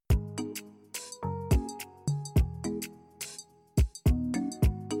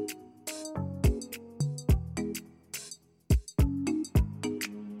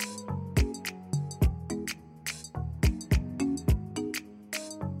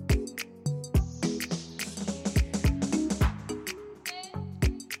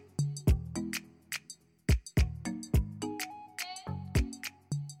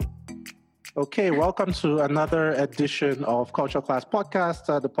Okay, welcome to another edition of Culture Class Podcast,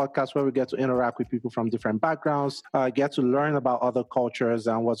 the podcast where we get to interact with people from different backgrounds, get to learn about other cultures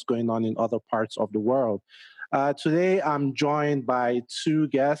and what's going on in other parts of the world. Today, I'm joined by two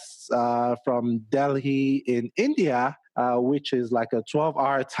guests from Delhi in India, which is like a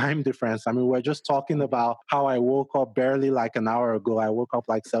 12-hour time difference. I mean, we're just talking about how I woke up barely like an hour ago. I woke up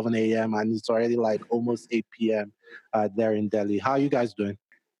like 7 a.m. and it's already like almost 8 p.m. There in Delhi. How are you guys doing?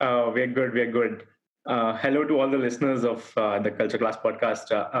 We're good. We're good. Hello to all the listeners of the Culture Class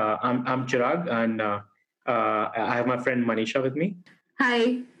podcast. I'm Chirag, and I have my friend Manisha with me.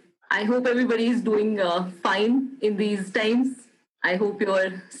 Hi. I hope everybody is doing fine in these times. I hope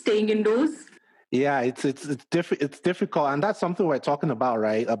you're staying indoors. Yeah, it's difficult, and that's something we're talking about,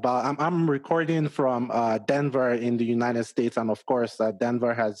 right? I'm recording from Denver in the United States, and of course,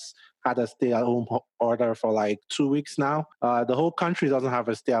 Denver has had a stay-at-home order for like 2 weeks now. The whole country doesn't have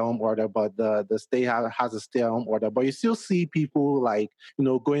a stay-at-home order, but the state has a stay-at-home order. But you still see people like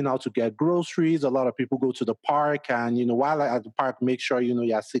going out to get groceries. A lot of people go to the park, and while at the park, make sure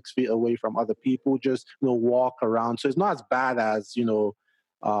you're 6 feet away from other people. Just walk around. So it's not as bad as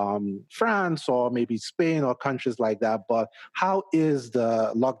France or maybe Spain or countries like that. But how is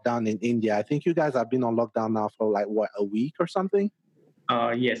the lockdown in India? I think you guys have been on lockdown now for like a week or something?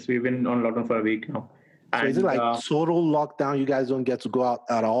 Yes, we've been on lockdown for a week now. So is it like total lockdown? You guys don't get to go out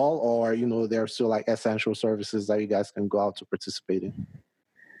at all, or there's still like essential services that you guys can go out to participate in?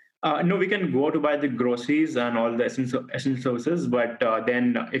 No, we can go to buy the groceries and all the essential services, but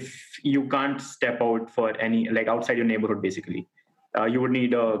then if you can't step out for any like outside your neighborhood, basically, you would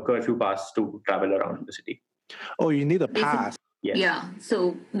need a curfew pass to travel around the city. Oh, you need a pass. Yes. Yeah.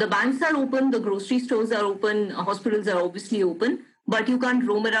 So the banks are open, the grocery stores are open, hospitals are obviously open, but you can't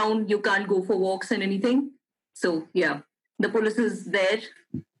roam around, you can't go for walks and anything. So yeah, the police is there.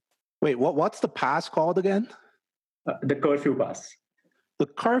 Wait, what's the pass called again? The curfew pass. The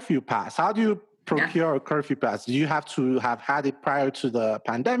curfew pass. How do you procure a curfew pass? Do you have to have had it prior to the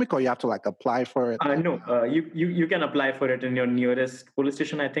pandemic, or you have to like apply for it? No, you can apply for it in your nearest police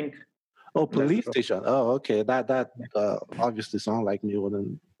station, I think. Oh, police station. Oh, okay. That obviously sounds like me.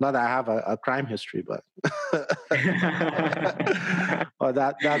 Not that I have a crime history, but well,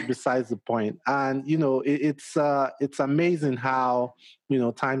 that's besides the point. And it's amazing how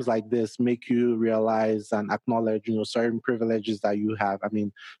times like this make you realize and acknowledge certain privileges that you have. I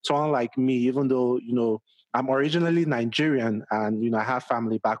mean, someone like me, even though I'm originally Nigerian and I have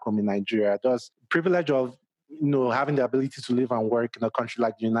family back home in Nigeria, there's privilege of having the ability to live and work in a country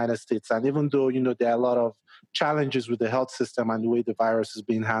like the United States. And even though, there are a lot of challenges with the health system and the way the virus is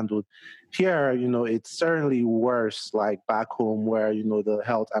being handled, here, it's certainly worse, like back home where, the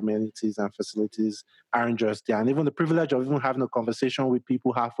health amenities and facilities aren't just there. And even the privilege of even having a conversation with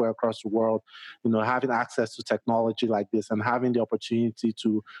people halfway across the world, having access to technology like this and having the opportunity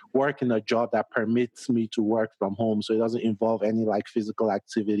to work in a job that permits me to work from home. So it doesn't involve any like physical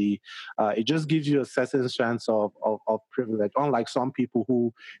activity. It just gives you a certain sense of privilege, unlike some people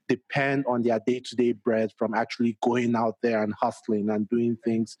who depend on their day-to-day bread from actually going out there and hustling and doing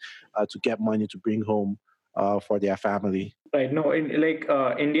things to get money to bring home for their family. Right. No,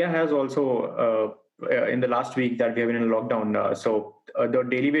 India has also in the last week that we have been in lockdown. The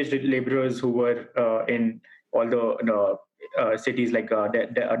daily wage laborers who were in all the cities like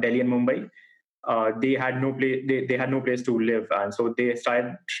Delhi and Mumbai, they had no place. They had no place to live, and so they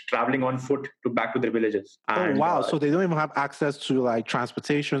started traveling on foot back to their villages. And, oh wow! So they don't even have access to like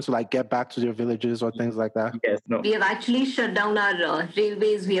transportation to like get back to their villages or things like that. Yes, no. We have actually shut down our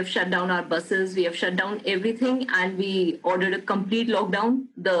railways. We have shut down our buses. We have shut down everything, and we ordered a complete lockdown.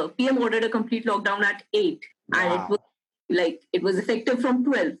 The PM ordered a complete lockdown at 8, and it was effective from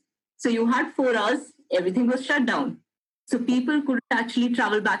 12. So you had 4 hours. Everything was shut down, so people couldn't actually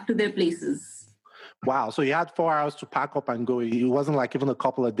travel back to their places. Wow. So you had 4 hours to pack up and go. It wasn't like even a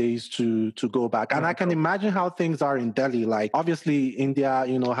couple of days to go back. And I can imagine how things are in Delhi. Like obviously India,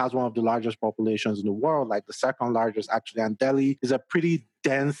 has one of the largest populations in the world, like the second largest actually. And Delhi is a pretty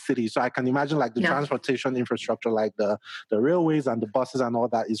dense city. So I can imagine like the transportation infrastructure, like the railways and the buses and all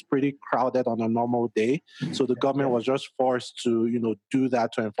that is pretty crowded on a normal day. So the government was just forced to, do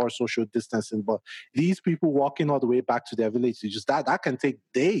that to enforce social distancing. But these people walking all the way back to their village, just that can take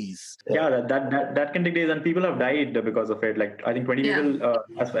days. Yeah, that can take days, and people have died because of it. Like I think 20 people,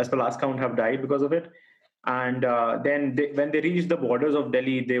 as per last count, have died because of it. And then when they reached the borders of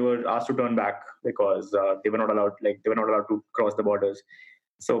Delhi, they were asked to turn back because they were not allowed. Like they were not allowed to cross the borders.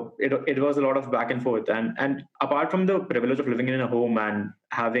 So it was a lot of back and forth. And apart from the privilege of living in a home and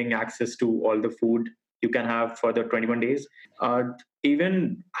having access to all the food you can have for the 21 days.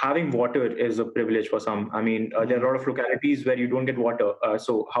 Even having water is a privilege for some. I mean, there are a lot of localities where you don't get water.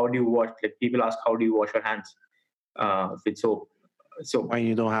 So how do you wash? Like people ask, how do you wash your hands with soap? So when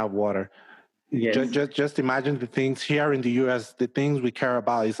you don't have water. yes. Just imagine the things here in the US, the things we care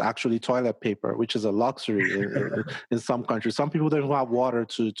about is actually toilet paper, which is a luxury in some countries. Some people don't have water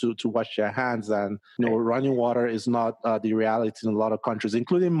to wash their hands, and running water is not the reality in a lot of countries,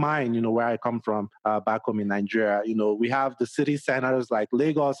 including mine, where I come from, back home in Nigeria. We have the city centers like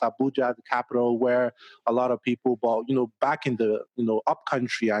Lagos, Abuja, the capital, where a lot of people, but back in the up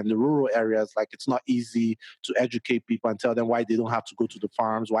country and the rural areas, like it's not easy to educate people and tell them why they don't have to go to the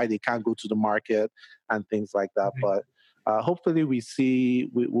farms, why they can't go to the market and things like that. But hopefully we'll see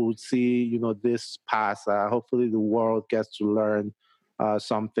this pass. Hopefully the world gets to learn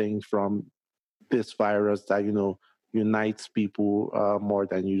something from this virus that unites people more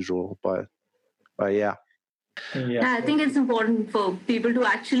than usual. But yeah. Yeah, I think it's important for people to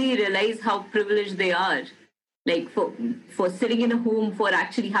actually realize how privileged they are. Like for sitting in a home, for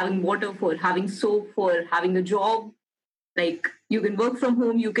actually having water, for having soap, for having a job. Like you can work from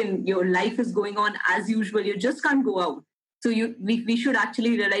home, your life is going on as usual. You just can't go out. So we should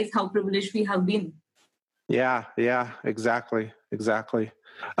actually realize how privileged we have been. Yeah, exactly.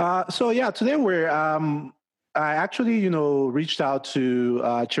 So yeah, today I actually, reached out to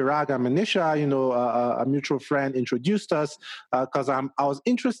Chirag and Manisha, a mutual friend introduced us because I was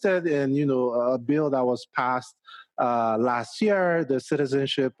interested in, a bill that was passed last year, the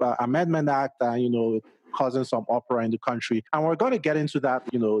Citizenship Amendment Act, causing some uproar in the country. And we're going to get into that,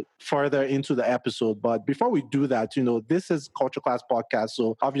 further into the episode. But before we do that, this is Culture Class Podcast.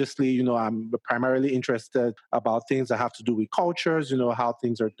 So obviously, I'm primarily interested about things that have to do with cultures, how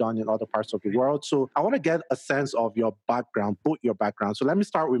things are done in other parts of the world. So I want to get a sense of your background, both your background. So let me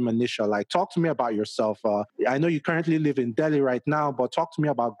start with Manisha. Like, talk to me about yourself. I know you currently live in Delhi right now, but talk to me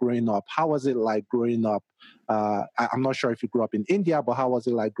about growing up. How was it like growing up? I'm not sure if you grew up in India, but how was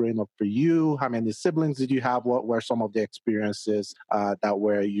it like growing up for you? How many siblings did you have? What were some of the experiences that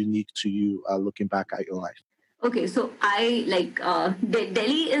were unique to you looking back at your life? Okay, so I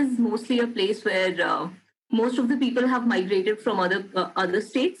Delhi is mostly a place where most of the people have migrated from other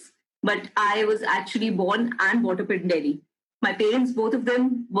states, but I was actually born and brought up in Delhi. My parents, both of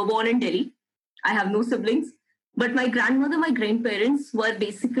them, were born in Delhi. I have no siblings, but my grandmother, my grandparents were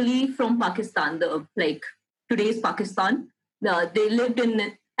basically from Pakistan, today's Pakistan. They lived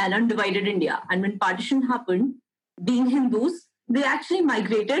in an undivided India. And when partition happened, being Hindus, they actually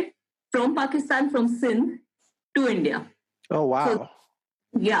migrated from Pakistan, from Sindh to India. Oh, wow. So,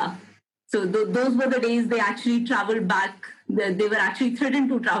 yeah. So those were the days they actually traveled back. They were actually threatened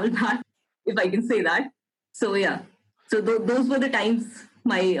to travel back, if I can say that. So, yeah. So those were the times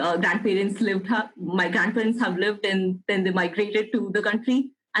my grandparents lived. My grandparents have lived, and then they migrated to the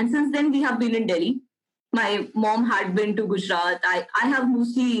country. And since then, we have been in Delhi. My mom had been to Gujarat. I have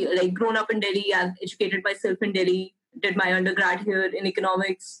mostly grown up in Delhi. I've educated myself in Delhi, did my undergrad here in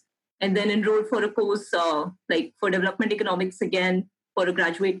economics, and then enrolled for a course for development economics again for a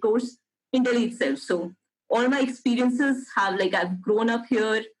graduate course in Delhi itself. So all my experiences I've grown up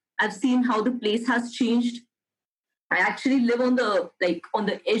here. I've seen how the place has changed. I actually live on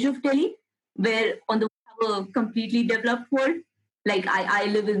the edge of Delhi, where on the have a completely developed world. I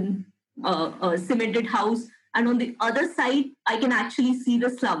live in a cemented house, and on the other side, I can actually see the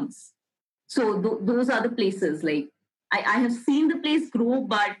slums. So those are the places. I have seen the place grow,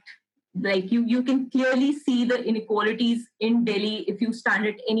 but you can clearly see the inequalities in Delhi if you stand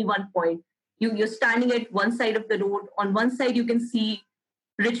at any one point. You're standing at one side of the road. On one side, you can see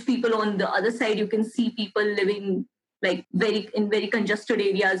rich people. On the other side, you can see people living very congested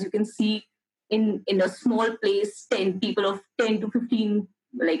areas. You can see in a small place 10 people of 10 to 15,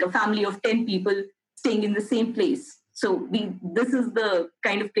 like a family of 10 people staying in the same place. So this is the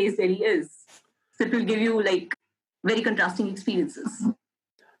kind of place Delhi is. So it will give you very contrasting experiences.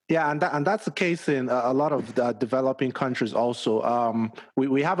 Yeah, and that's the case in a lot of the developing countries also.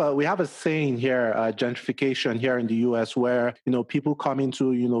 We have a saying here, gentrification here in the US, where people come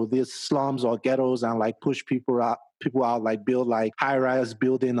into these slums or ghettos and push people out, build high-rise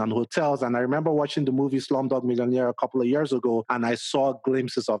building and hotels. And I remember watching the movie Slumdog Millionaire a couple of years ago, and I saw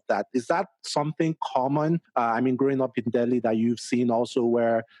glimpses of that. Is that something common? Growing up in Delhi, that you've seen also,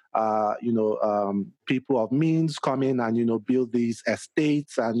 where people of means come in and build these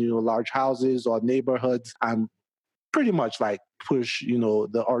estates and large houses or neighborhoods and pretty much push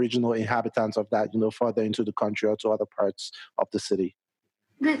the original inhabitants of that further into the country or to other parts of the city.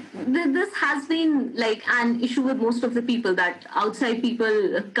 This has been an issue with most of the people, that outside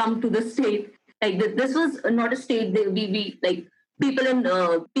people come to the state Like this was not a state. We like people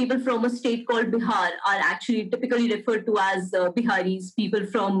from a state called Bihar are actually typically referred to as Biharis. People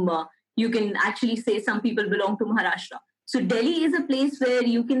from you can actually say some people belong to Maharashtra. So Delhi is a place where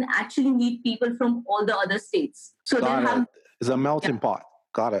you can actually meet people from all the other states. So it's a melting pot.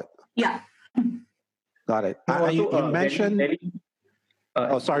 Got it. Yeah. Got it. Also, you mentioned. Delhi,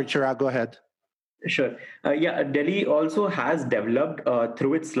 sorry, Chirag, go ahead. Sure. Delhi also has developed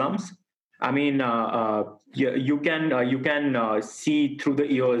through its slums. I mean, you can see through the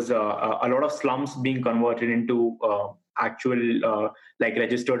years a lot of slums being converted into actual like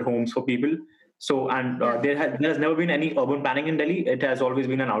registered homes for people. So, and there has never been any urban planning in Delhi. It has always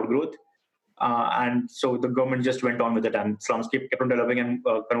been an outgrowth. And so the government just went on with it, and slums kept on developing and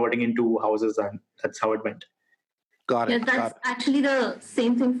converting into houses, and that's how it went. Got it. Yeah, that's actually the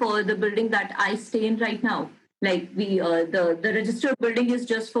same thing for the building that I stay in right now. Like the registered building is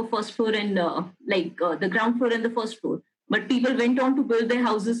just for first floor and the ground floor and the first floor. But people went on to build their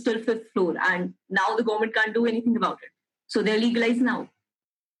houses till fifth floor, and now the government can't do anything about it. So they're legalized now.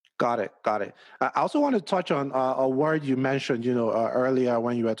 Got it. I also want to touch on a word you mentioned, earlier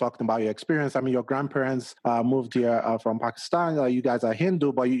when you were talking about your experience. I mean, your grandparents moved here from Pakistan. You guys are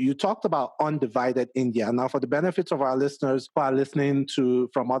Hindu, but you talked about undivided India. Now, for the benefits of our listeners who are listening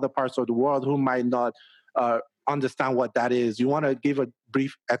from other parts of the world who might not understand what that is, you want to give a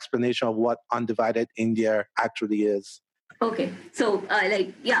brief explanation of what undivided India actually is? Okay, so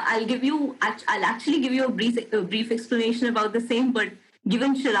I'll actually give you a brief explanation about the same, but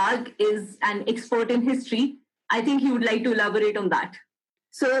given Chirag is an expert in history, I think he would like to elaborate on that.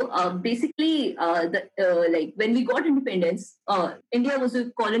 So basically, when we got independence, India was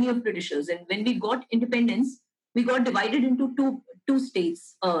a colony of Britishers, and when we got independence, we got divided into two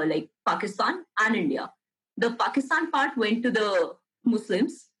states, like Pakistan and India. The Pakistan part went to the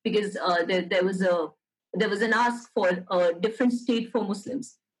Muslims because there was an ask for a different state for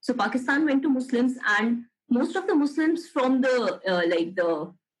Muslims. So Pakistan went to Muslims, and most of the Muslims from the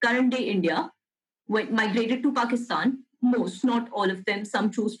current day India migrated to Pakistan. Most, not all of them.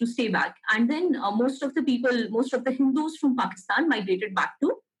 Some chose to stay back, and then most of the Hindus from Pakistan migrated back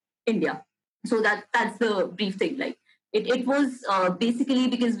to India. So that's the brief thing. Like it was basically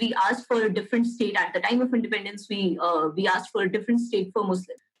because we asked for a different state at the time of independence. We asked for a different state for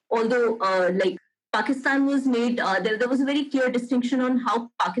Muslims. Although Pakistan was made, there was a very clear distinction on how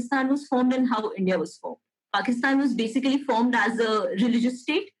Pakistan was formed and how India was formed. Pakistan was basically formed as a religious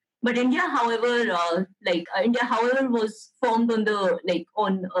state, but India, however, was formed India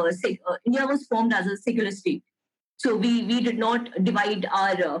was formed as a secular state. So we did not divide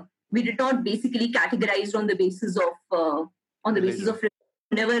we did not basically categorize on the basis of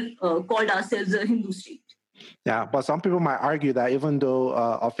never called ourselves a Hindu state. Yeah, but some people might argue that even though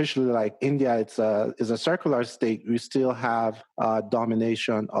officially, like India, is a secular state, we still have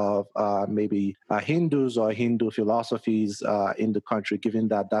domination of maybe Hindus or Hindu philosophies in the country, given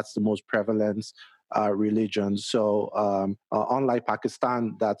that that's the most prevalent religion. So unlike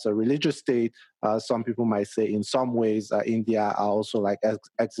Pakistan, that's a religious state, some people might say in some ways India are also like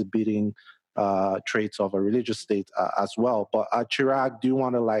exhibiting traits of a religious state as well. But Chirag, do you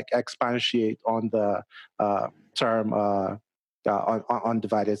want to expatiate on the term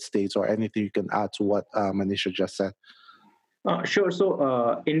undivided states, or anything you can add to what Manisha just said? Sure.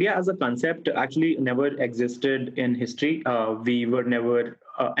 So India as a concept actually never existed in history. We were never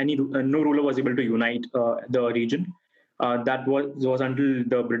no ruler was able to unite the region. That was until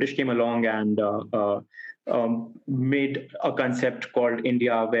the British came along and made a concept called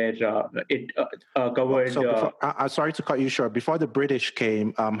India, where it covered. So I'm sorry to cut you short. Before the British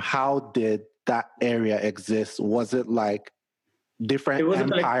came, how did that area exist? Was it like different empires? It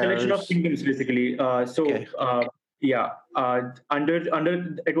was a collection of kingdoms, basically. Okay. It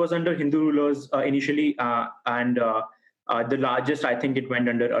was under Hindu rulers initially, and the largest, I think, it went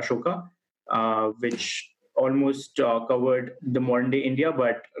under Ashoka, which almost covered the modern day India,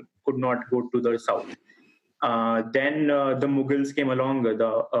 but could not go to the south. Then the Mughals came along,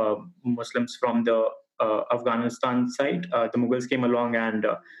 the Muslims from the Afghanistan side. The Mughals came along and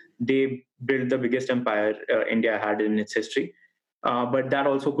they built the biggest empire India had in its history. But that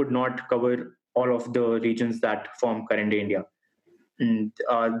also could not cover all of the regions that form current day India. And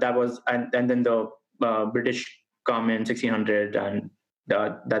then the British come in 1600, and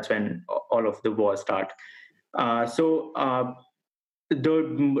that's when all of the wars start. So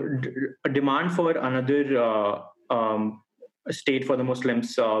the demand for another state for the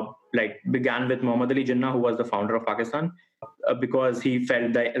Muslims began with Muhammad Ali Jinnah, who was the founder of Pakistan, because he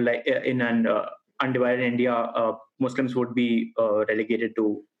felt that in an undivided India, Muslims would be relegated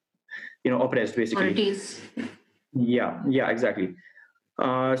to oppressed basically. Minorities. Yeah, exactly.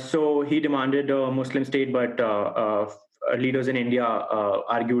 So he demanded a Muslim state, but leaders in India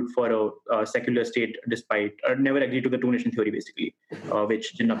argued for a secular state, despite never agreed to the two-nation theory, basically,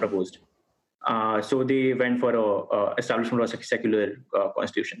 which Jinnah proposed. So they went for a establishment of a secular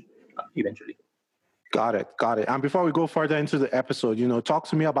constitution eventually. Got it. And before we go further into the episode, talk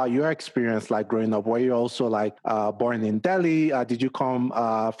to me about your experience, like growing up. Were you also like born in Delhi? Did you come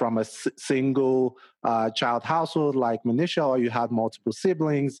from a single child household like Manisha, or you had multiple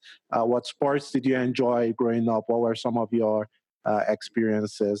siblings? What sports did you enjoy growing up? What were some of your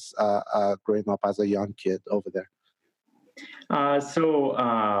experiences growing up as a young kid over there?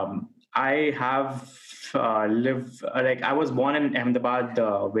 I have lived, I was born in Ahmedabad,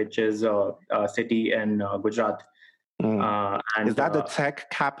 which is a city in Gujarat. And is that the tech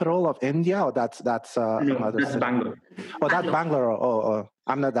capital of India, or that's no, that's Bangalore? Oh, that's Bangalore. Oh,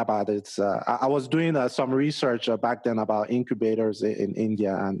 Ahmedabad. It's I was doing some research back then about incubators in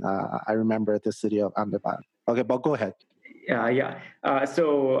India, and I remember the city of Ahmedabad. Okay, but go ahead. Yeah.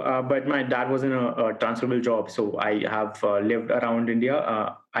 But my dad was in a transferable job, so I have lived around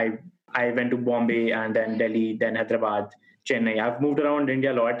India. I went to Bombay and then Delhi, then Hyderabad, Chennai. I've moved around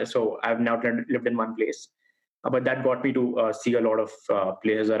India a lot, so I've now lived in one place. But that got me to see a lot of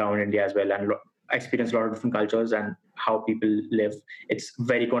places around India as well, and experience a lot of different cultures and how people live. It's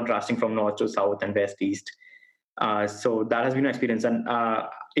very contrasting from north to south and west east. So that has been an experience. And I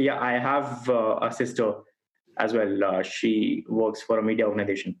have a sister as well. She works for a media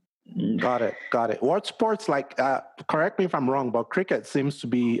organization. Got it. What sports, like, correct me if I'm wrong, but cricket seems to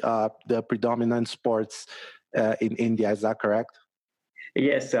be the predominant sports in India. Is that correct?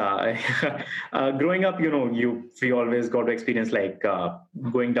 Yes. Growing up, we always got to experience like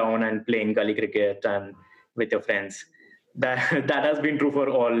going down and playing gully cricket and with your friends. That has been true for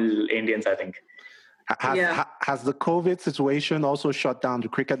all Indians, I think. Has the COVID situation also shut down the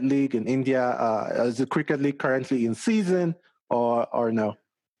cricket league in India? Is the cricket league currently in season or no?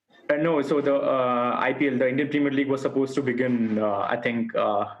 No. So the IPL, the Indian Premier League, was supposed to begin, I think,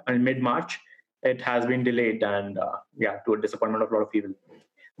 in mid-March. It has been delayed, and to a disappointment of a lot of people.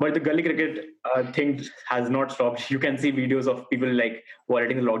 But the gully cricket thing has not stopped. You can see videos of people like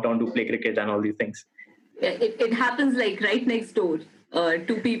violating the lockdown to play cricket and all these things. It happens like right next door.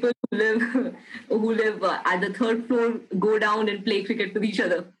 Two people who live at the third floor go down and play cricket with each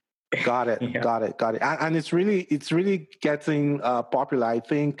other. Got it. And it's really getting popular. I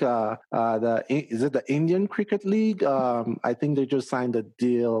think is it the Indian Cricket League? I think they just signed a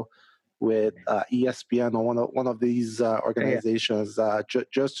deal with ESPN or one of these organizations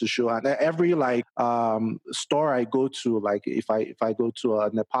just to show. And every store I go to, like if I go to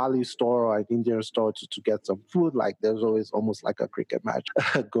a Nepali store or an Indian store to get some food, like there's always almost like a cricket match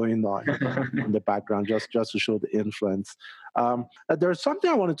going on in the background, just to show the influence. There's something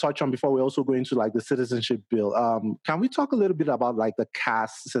I want to touch on before we also go into like the citizenship bill. Can we talk a little bit about like the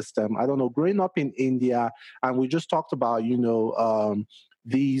caste system? I don't know, growing up in India, and we just talked about,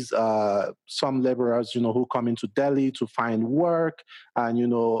 these some laborers, who come into Delhi to find work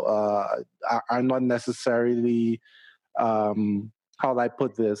and, are not necessarily, how do I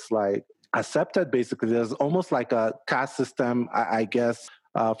put this, like accepted, basically. There's almost like a caste system, I guess,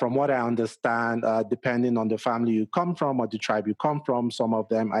 from what I understand, depending on the family you come from or the tribe you come from. Some of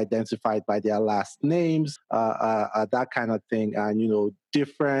them identified by their last names, that kind of thing. And,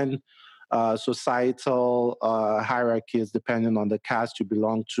 different societal hierarchies depending on the caste you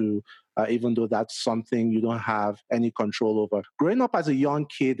belong to, even though that's something you don't have any control over. Growing up as a young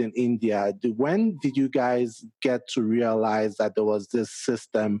kid in India, when did you guys get to realize that there was this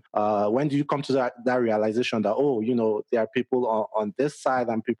system? When did you come to that realization that, there are people on this side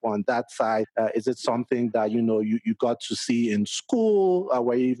and people on that side? Is it something that, you got to see in school?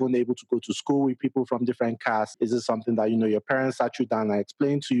 Were you even able to go to school with people from different castes? Is it something that, your parents sat you down and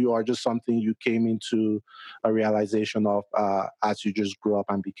explained to you, or just something you came into a realization of as you just grew up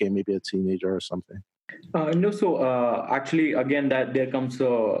and became maybe a teenager or something? No, so actually, again, that there comes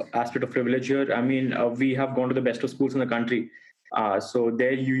the aspect of privilege here. I mean, we have gone to the best of schools in the country, so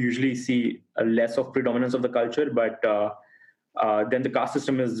there you usually see a less of predominance of the culture, but then the caste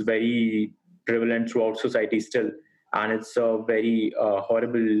system is very prevalent throughout society still, and it's a very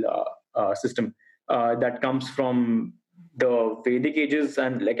horrible system that comes from the Vedic ages,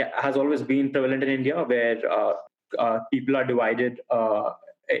 and like has always been prevalent in India, where people are divided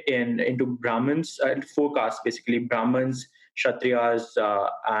into Brahmins, 4 castes basically: Brahmins, Kshatriyas,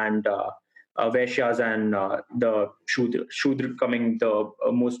 and Vaishyas, and the Shudra coming the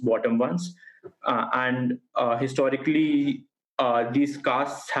most bottom ones. And historically, these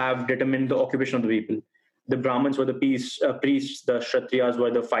castes have determined the occupation of the people. The Brahmins were the priests, the Kshatriyas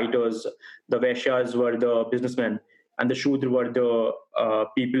were the fighters, the Vaishyas were the businessmen, and the Shudra were the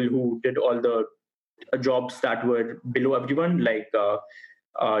people who did all the jobs that were below everyone, like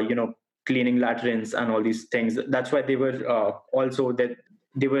cleaning latrines and all these things. That's why they were also that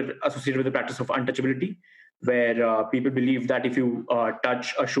they were associated with the practice of untouchability, where people believe that if you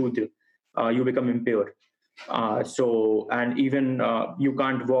touch a Shudra, you become impure. And even you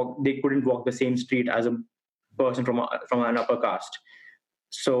can't walk. They couldn't walk the same street as a person from an upper caste.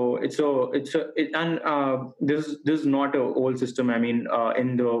 So this is not an old system. I mean,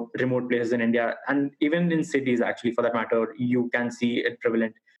 in the remote places in India and even in cities, actually, for that matter, you can see it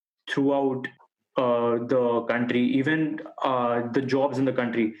prevalent throughout the country. Even the jobs in the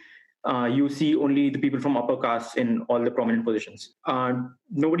country, you see only the people from upper caste in all the prominent positions.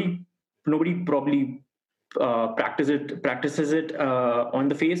 Nobody probably practices it on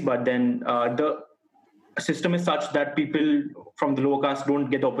the face, but then the system is such that people from the lower caste don't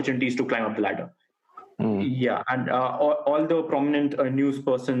get the opportunities to climb up the ladder. Yeah, and all the prominent news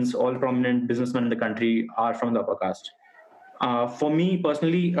persons, all prominent businessmen in the country are from the upper caste. For me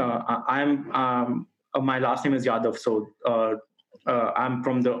personally, I'm my last name is Yadav, so I'm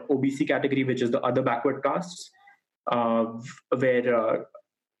from the OBC category, which is the other backward castes, where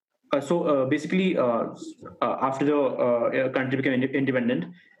basically, after the country became independent,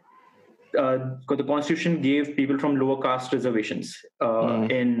 the constitution gave people from lower caste reservations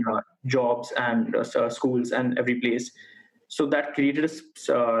in jobs and schools and every place. So that created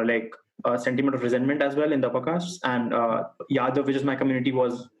a sentiment of resentment as well in the upper castes. And Yadav, which is my community,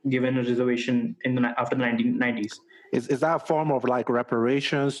 was given a reservation after the 1990s. Is that a form of like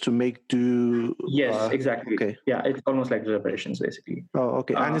reparations to make do? Yes, exactly. Okay. Yeah, it's almost like reparations, basically. Oh,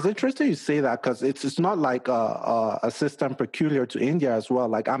 okay. And it's interesting you say that because it's not like a system peculiar to India as well.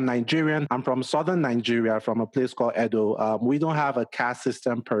 Like I'm Nigerian. I'm from southern Nigeria, from a place called Edo. We don't have a caste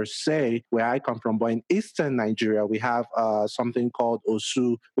system per se where I come from, but in eastern Nigeria, we have something called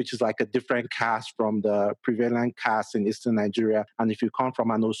Osu, which is like a different caste from the prevalent caste in eastern Nigeria. And if you come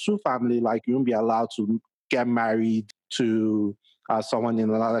from an Osu family, like you won't be allowed to get married to someone in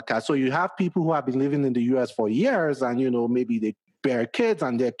another caste. So you have people who have been living in the US for years and, maybe they bear kids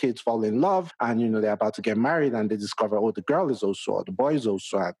and their kids fall in love and, they're about to get married and they discover, oh, the girl is also, or the boy is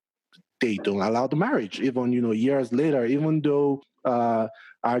also, and they don't allow the marriage. Even, years later, even though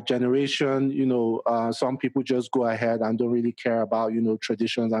our generation, some people just go ahead and don't really care about,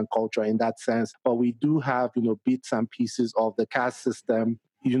 traditions and culture in that sense. But we do have, bits and pieces of the caste system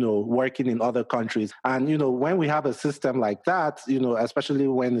working in other countries. And, when we have a system like that, especially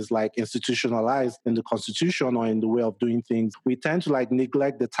when it's like institutionalized in the constitution or in the way of doing things, we tend to like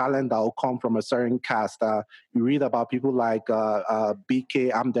neglect the talent that will come from a certain caste. You read about people like B.K.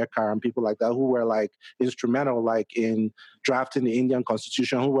 Ambedkar and people like that who were like instrumental like in drafting the Indian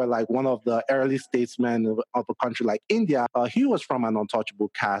constitution, who were like one of the early statesmen of a country like India. He was from an untouchable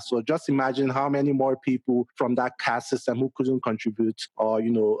caste. So just imagine how many more people from that caste system who couldn't contribute or,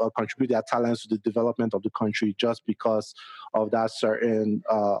 contribute their talents to the development of the country just because of that certain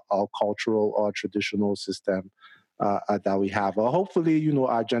cultural or traditional system that we have. Hopefully,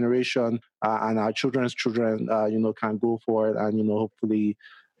 our generation and our children's children, can go forward and, hopefully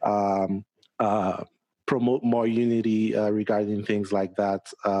promote more unity regarding things like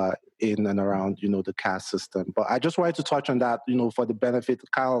that in and around, the caste system. But I just wanted to touch on that, for the benefit,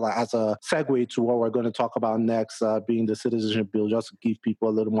 kind of like as a segue to what we're going to talk about next, being the citizenship bill, just to give people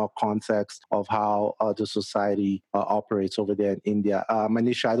a little more context of how the society operates over there in India.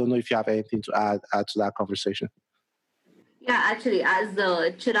 Manisha, I don't know if you have anything to add to that conversation. Yeah, actually, as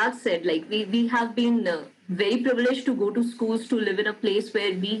Chirag said, like we have been very privileged to go to schools, to live in a place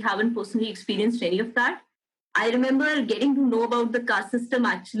where we haven't personally experienced any of that. I remember getting to know about the caste system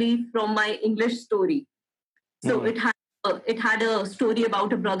actually from my English story. So it had a story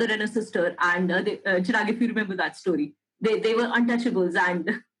about a brother and a sister, and Chirag, if you remember that story, they were untouchables,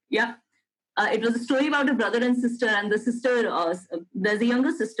 and it was a story about a brother and sister, and the sister, there's a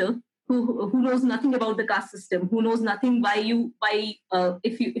younger sister who knows nothing about the caste system, who knows nothing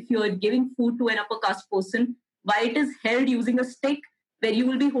if you are giving food to an upper caste person, why it is held using a stick, where you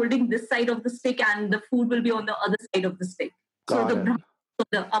will be holding this side of the stick and the food will be on the other side of the stick.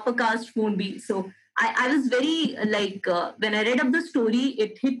 The upper caste won't be. So I was very when I read up the story,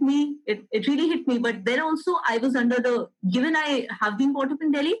 it hit me. It really hit me. But then also I was given I have been brought up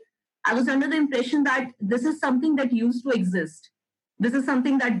in Delhi, I was under the impression that this is something that used to exist. This is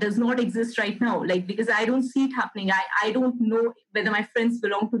something that does not exist right now. Because I don't see it happening. I don't know whether my friends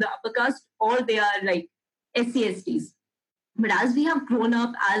belong to the upper caste or they are like SC/STs. But as we have grown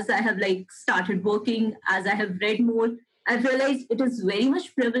up, as I have started working, as I have read more, I've realized it is very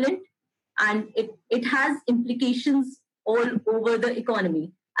much prevalent, and it has implications all over the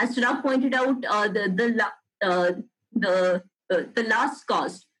economy. As Chirag pointed out, the last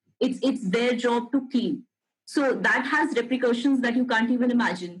caste, it's their job to clean. So that has repercussions that you can't even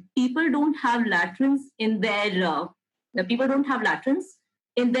imagine. People don't have latrines in their people don't have latrines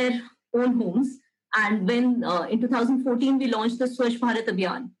in their own homes. And when in 2014 we launched the Swachh Bharat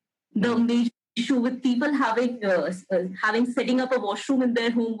Abhiyan, the major issue with people having setting up a washroom in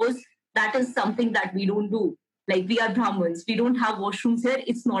their home was that is something that we don't do. Like, we are Brahmins, we don't have washrooms here.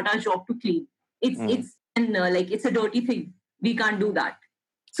 It's not our job to clean. It's a dirty thing. We can't do that.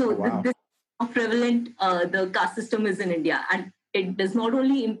 So this is how prevalent the caste system is in India, and it does not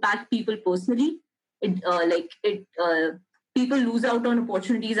only impact people personally. People lose out on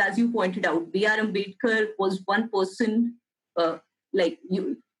opportunities, as you pointed out. B.R. Ambedkar was one person.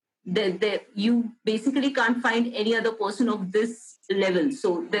 You basically can't find any other person of this level.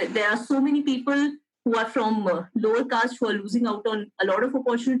 So there are so many people who are from lower caste who are losing out on a lot of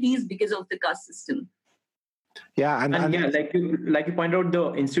opportunities because of the caste system. Yeah, and yeah, like you pointed out,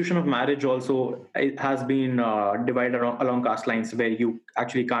 the institution of marriage also has been divided along caste lines, where you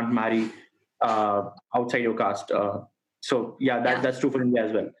actually can't marry outside your caste. So that's true for India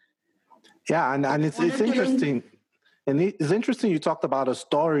as well. Yeah, and it's interesting. And it's interesting you talked about a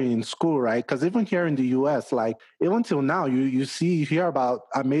story in school, right? Because even here in the US, like even till now, you hear about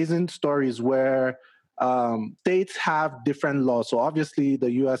amazing stories where states have different laws. So obviously the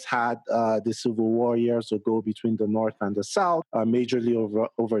US had the Civil War years ago between the North and the South, majorly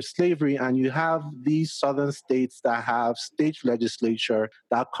over slavery. And you have these southern states that have state legislature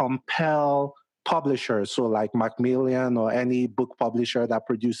that compel publishers, so like Macmillan or any book publisher that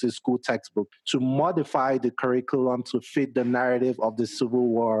produces school textbook, to modify the curriculum to fit the narrative of the Civil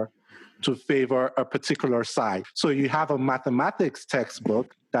War to favor a particular side. So you have a mathematics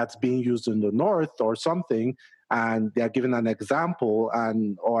textbook that's being used in the North or something, and they're given an example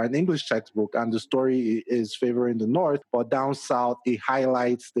or an English textbook, and the story is favoring the North, but down South, it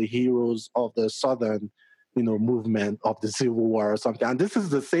highlights the heroes of the Southern movement of the Civil War or something. And this is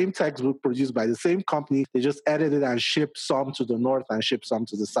the same textbook produced by the same company. They just edited and shipped some to the North and shipped some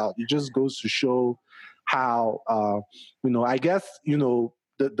to the South. It just goes to show how, I guess,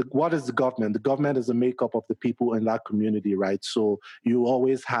 what is the government? The government is the makeup of the people in that community, right? So you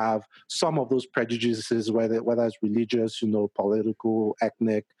always have some of those prejudices, whether it's religious, political,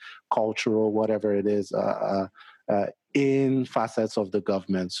 ethnic, cultural, whatever it is, in facets of the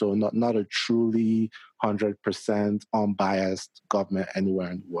government. So not a truly 100% unbiased government anywhere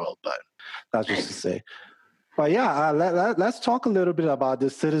in the world, but that's just to say. But yeah, let's talk a little bit about the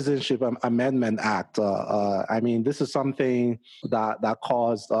Citizenship Amendment Act. I mean, this is something that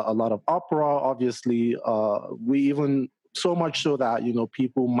caused a lot of uproar. Obviously, we even so much so that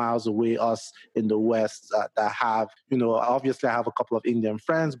people miles away, us in the West, that have obviously I have a couple of Indian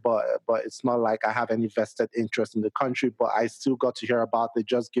friends, but it's not like I have any vested interest in the country. But I still got to hear about it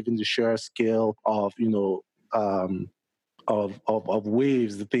just given the sheer scale of of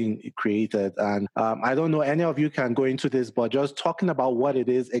waves the thing created. And I don't know, any of you can go into this, but just talking about what it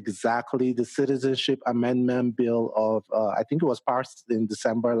is exactly, the Citizenship Amendment Bill of, I think it was passed in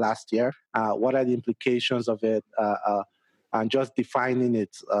December last year. What are the implications of it? And just defining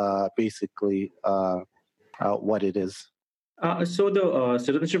it, basically, what it is. So the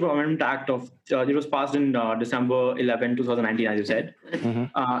Citizenship Amendment Act it was passed in December 11, 2019, as you said.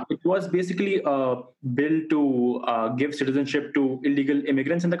 Mm-hmm. It was basically a bill to give citizenship to illegal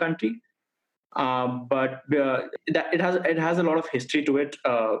immigrants in the country. But it has a lot of history to it.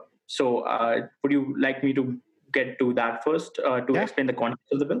 So would you like me to get to that first to explain the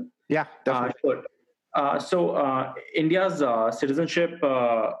context of the bill? Yeah, definitely. Sure. So India's Citizenship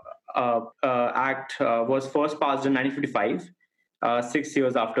Act was first passed in 1955, 6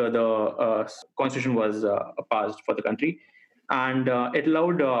 years after the Constitution was passed for the country, and it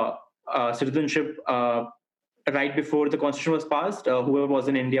allowed citizenship right before the Constitution was passed. Whoever was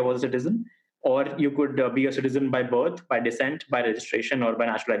in India was a citizen, or you could be a citizen by birth, by descent, by registration, or by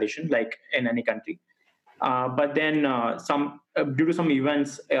naturalization, like in any country. But then due to some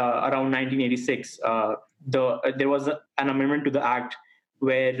events around 1986, there was an amendment to the Act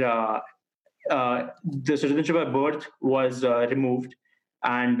where the citizenship by birth was removed,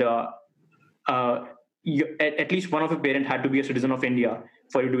 and at least one of your parents had to be a citizen of India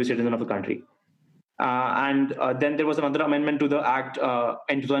for you to be a citizen of the country. And then there was another amendment to the Act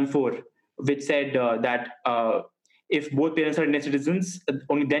in 2004, which said that if both parents are Indian citizens,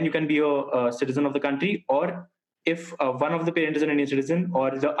 only then you can be a citizen of the country, or if one of the parents is an Indian citizen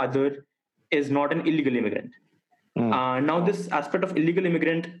or the other is not an illegal immigrant. Now, this aspect of illegal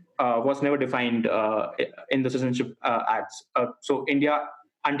immigrant was never defined in the Citizenship Acts. So India,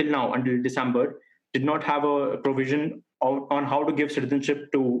 until now, until December, did not have a provision on how to give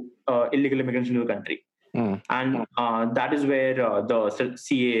citizenship to illegal immigrants into the country. And that is where the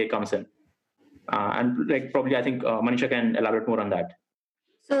CAA comes in. And like probably I think Manisha can elaborate more on that.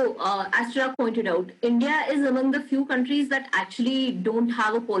 So, as Chirag pointed out, India is among the few countries that actually don't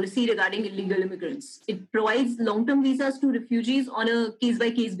have a policy regarding illegal immigrants. It provides long-term visas to refugees on a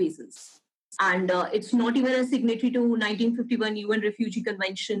case-by-case basis. And it's not even a signatory to 1951 UN Refugee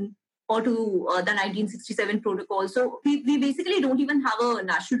Convention or to the 1967 protocol. So we basically don't even have a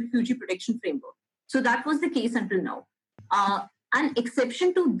national refugee protection framework. So that was the case until now. An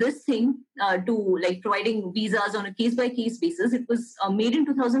exception to this thing, to like providing visas on a case-by-case basis, it was made in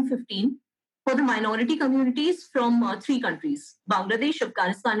 2015 for the minority communities from 3 countries, Bangladesh,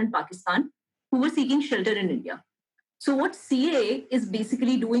 Afghanistan, and Pakistan, who were seeking shelter in India. So what CAA is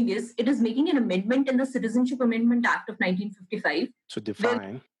basically doing is, it is making an amendment in the Citizenship Amendment Act of 1955. To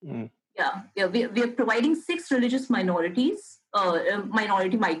define. We are providing 6 religious minorities,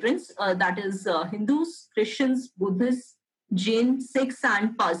 minority migrants, that is Hindus, Christians, Buddhists, Jain, Sikhs,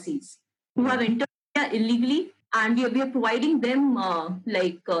 and Parsis, who have entered India illegally, and we are providing them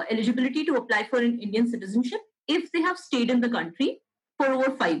eligibility to apply for an Indian citizenship if they have stayed in the country for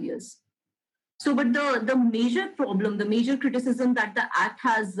over 5 years. So, but the major problem, the major criticism that the Act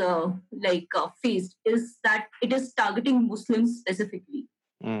has faced is that it is targeting Muslims specifically,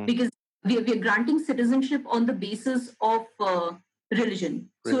 because we are granting citizenship on the basis of religion.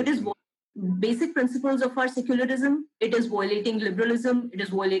 So it is basic principles of our secularism. It is violating liberalism. It is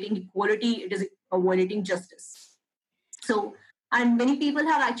violating equality. It is violating justice. So, and many people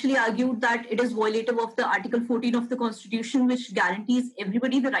have actually argued that it is violative of the Article 14 of the Constitution, which guarantees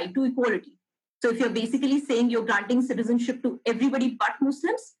everybody the right to equality. So if you're basically saying you're granting citizenship to everybody but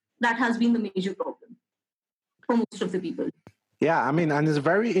Muslims, that has been the major problem for most of the people. Yeah, I mean, and it's a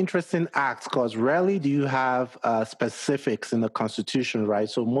very interesting act because rarely do you have specifics in the Constitution, right?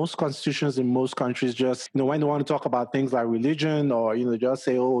 So most constitutions in most countries just, when they want to talk about things like religion or, just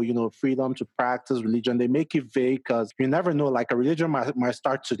say, freedom to practice religion, they make it vague because you never know, like a religion might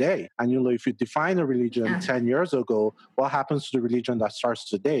start today. And, if you define a religion 10 years ago, what happens to the religion that starts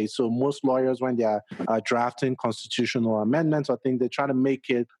today? So most lawyers, when they are drafting constitutional amendments, I think they try to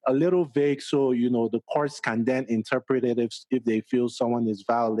make it a little vague so, the courts can then interpret it if they feel someone is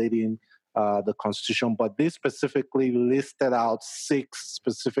violating the Constitution. But they specifically listed out 6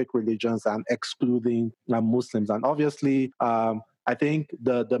 specific religions and excluding Muslims. And obviously, I think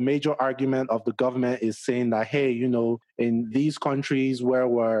the major argument of the government is saying that, hey, in these countries where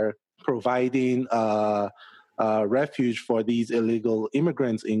we're providing refuge for these illegal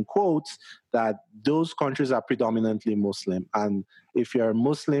immigrants, in quotes, that those countries are predominantly Muslim. And if you're a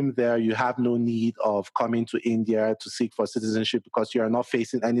Muslim there, you have no need of coming to India to seek for citizenship because you are not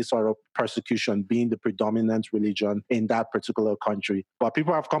facing any sort of persecution being the predominant religion in that particular country. But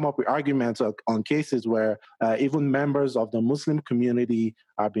people have come up with arguments on cases where even members of the Muslim community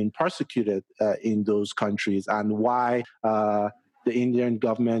are being persecuted in those countries, and why the Indian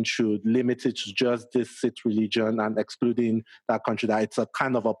government should limit it to just this Sikh religion and excluding that country, that it's a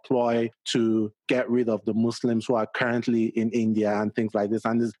kind of a ploy to get rid of the Muslims who are currently in India and things like this.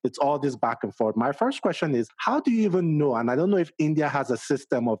 And it's all this back and forth. My first question is, how do you even know? And I don't know if India has a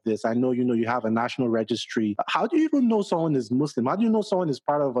system of this. I know, you have a national registry. How do you even know someone is Muslim? How do you know someone is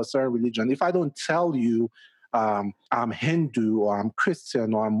part of a certain religion? If I don't tell you I'm Hindu or I'm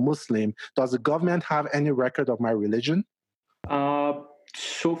Christian or I'm Muslim, does the government have any record of my religion?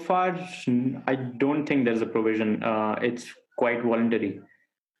 So far, I don't think there's a provision. It's quite voluntary.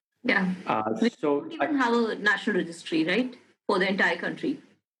 Yeah. We don't even have a national registry, right, for the entire country.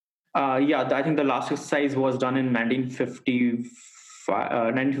 I think the last exercise was done in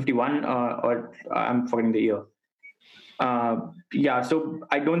 1951, or I'm forgetting the year. So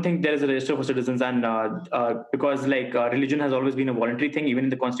I don't think there is a register for citizens, and because religion has always been a voluntary thing. Even in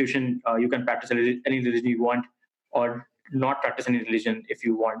the Constitution, you can practice any religion you want, or not practice any religion if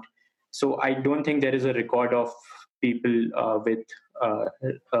you want. So I don't think there is a record of people with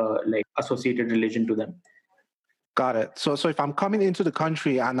associated religion to them. Got it. So if I'm coming into the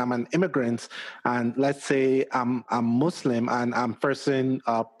country and I'm an immigrant, and let's say I'm Muslim and I'm facing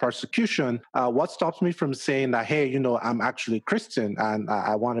persecution, what stops me from saying that, hey, I'm actually Christian and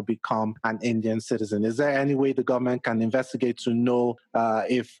I want to become an Indian citizen? Is there any way the government can investigate to know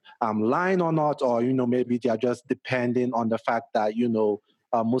if I'm lying or not, or maybe they're just depending on the fact that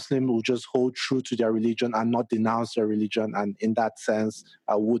Muslims will just hold true to their religion and not denounce their religion, and in that sense,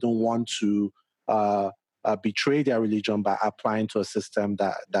 wouldn't want to betray their religion by applying to a system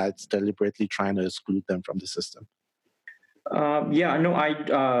that's deliberately trying to exclude them from the system. I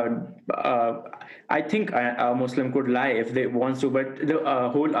think a Muslim could lie if they wants to, but the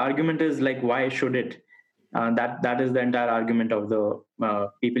whole argument is like, why should it? That is the entire argument of the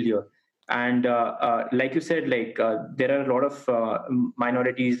people here. And like you said, like there are a lot of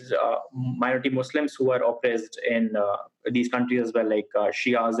minority Muslims who are oppressed in these countries as well, like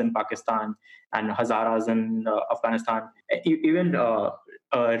Shias in Pakistan and Hazaras in Afghanistan, even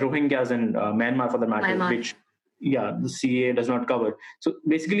Rohingyas in Myanmar for the matter, which the CA does not cover. So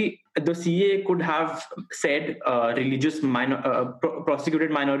basically, the CA could have said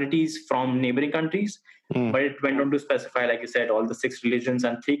prosecuted minorities from neighboring countries, but it went on to specify, like you said, all the 6 religions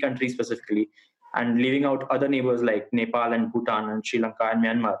and 3 countries specifically, and leaving out other neighbors like Nepal and Bhutan and Sri Lanka and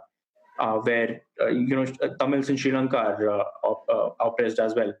Myanmar, where Tamils in Sri Lanka are oppressed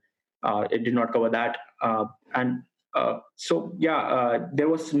as well. It did not cover that, there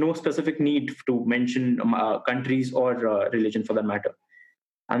was no specific need to mention countries or religion for that matter,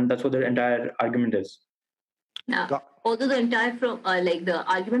 and that's what the entire argument is. Yeah. Although the entire the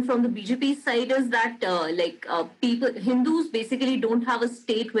argument from the BJP side is that Hindus basically don't have a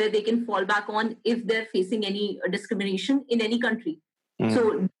state where they can fall back on if they're facing any discrimination in any country.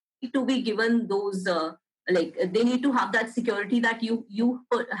 So they need to be given those they need to have that security that you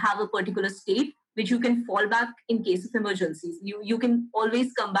have a particular state which you can fall back in case of emergencies. You can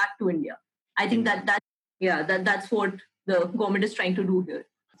always come back to India. I think that's what the government is trying to do here.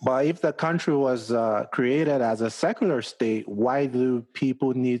 But if the country was created as a secular state, why do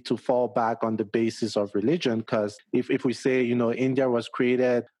people need to fall back on the basis of religion? Because if we say, India was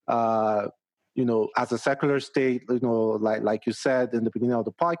created, as a secular state, like you said in the beginning of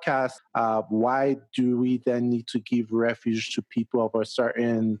the podcast, why do we then need to give refuge to people of a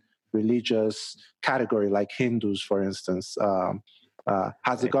certain religious category, like Hindus, for instance?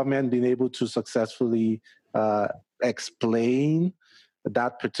 Has the government been able to successfully explain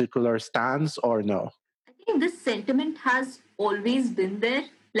that particular stance or no? I think this sentiment has always been there.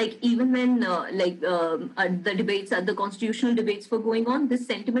 Like even when the debates, the constitutional debates were going on, this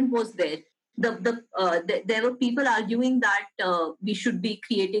sentiment was there. There were people arguing that we should be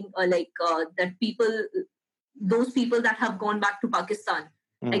creating that those people that have gone back to Pakistan,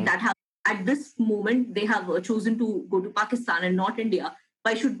 like that have at this moment they have chosen to go to Pakistan and not India.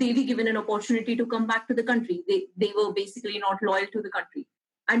 Why should they be given an opportunity to come back to the country? They were basically not loyal to the country.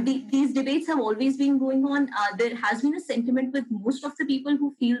 And these debates have always been going on. There has been a sentiment with most of the people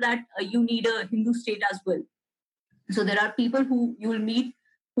who feel that you need a Hindu state as well. So there are people who you will meet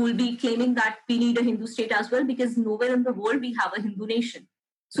who will be claiming that we need a Hindu state as well, because nowhere in the world we have a Hindu nation.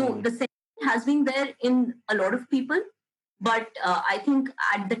 So the sentiment has been there in a lot of people. But I think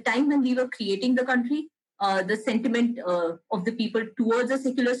at the time when we were creating the country, the sentiment of the people towards a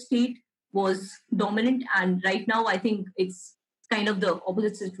secular state was dominant. And right now, I think it's kind of the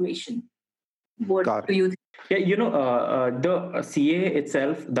opposite situation. What do you think? Yeah, the CA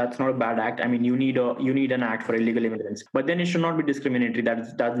itself, that's not a bad act. I mean, you need an act for illegal immigrants, but then it should not be discriminatory.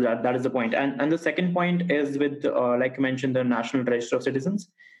 That is the point. And the second point is with, like you mentioned, the National Register of Citizens.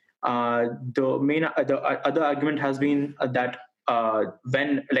 The other argument has been that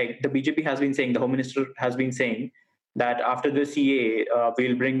when the BJP has been saying, the Home Minister has been saying that after the CA,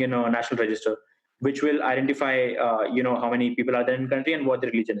 we'll bring in a national register, which will identify, how many people are there in the country and what the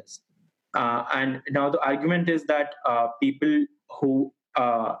religion is. And now the argument is that people who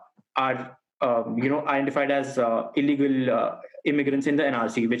are, identified as illegal immigrants in the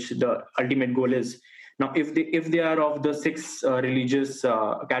NRC, which the ultimate goal is. Now, if they are of the 6 religious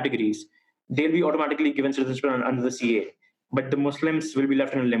categories, they'll be automatically given citizenship under the CA. But the Muslims will be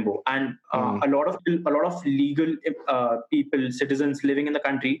left in a limbo, and a lot of legal people, citizens living in the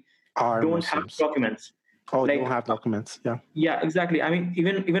country, don't have documents. Don't have documents. Yeah, exactly. I mean,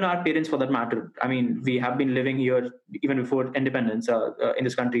 even our parents, for that matter. I mean, we have been living here even before independence in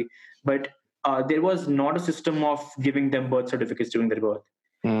this country, but there was not a system of giving them birth certificates during their birth.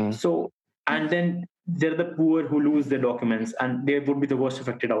 So, and then they're the poor who lose their documents, and they would be the worst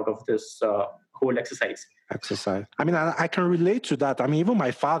affected out of this whole exercise. I mean, I can relate to that. I mean, even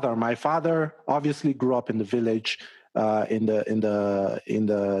my father obviously grew up in the village in the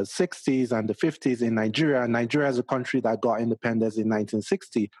 60s and the 50s in Nigeria. Nigeria is a country that got independence in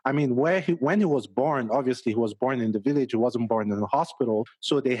 1960. I mean, when he was born, obviously he was born in the village. He wasn't born in a hospital,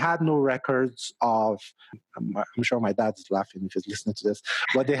 so they had no records of. I'm sure my dad's laughing if he's listening to this,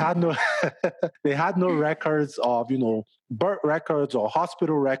 but they had no records of birth records or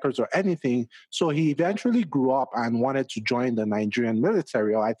hospital records or anything. So he eventually grew up and wanted to join the Nigerian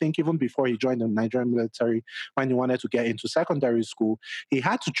military. Or I think even before he joined the Nigerian military, when he wanted to get into secondary school, he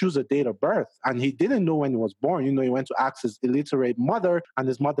had to choose a date of birth. And he didn't know when he was born. He went to ask his illiterate mother, and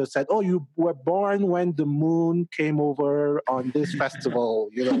his mother said, "Oh, you were born when the moon came over on this festival,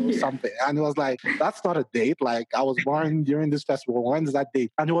 something." And he was like, "That's not a date. Like, I was born during this festival. When is that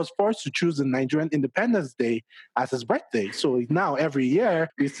date?" And he was forced to choose the Nigerian Independence Day as his birthday. So now every year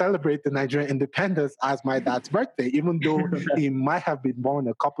we celebrate the Nigerian independence as my dad's birthday, even though he might have been born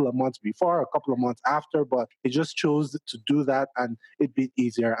a couple of months before, a couple of months after, but he just chose to do that and it'd be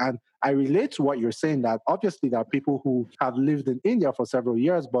easier. And I relate to what you're saying, that obviously there are people who have lived in India for several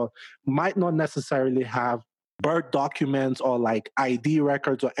years, but might not necessarily have birth documents or like ID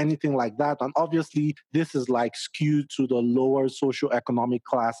records or anything like that. And obviously this is like skewed to the lower socioeconomic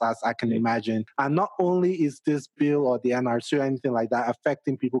class, as I can imagine. And not only is this bill or the NRC or anything like that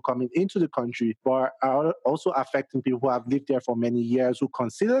affecting people coming into the country, but are also affecting people who have lived there for many years, who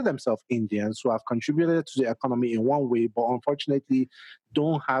consider themselves Indians, who have contributed to the economy in one way, but unfortunately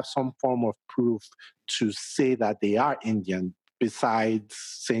don't have some form of proof to say that they are Indian, besides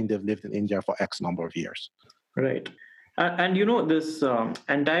saying they've lived in India for X number of years. Right. And this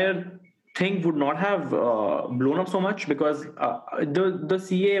entire thing would not have blown up so much because the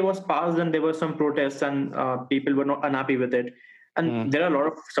CA was passed and there were some protests and people were not unhappy with it. And there are a lot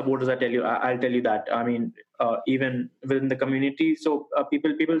of supporters, I'll tell you that. I mean, even within the community. So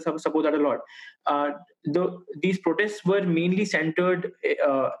people support that a lot. These protests were mainly centered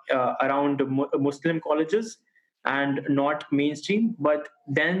around Muslim colleges and not mainstream. But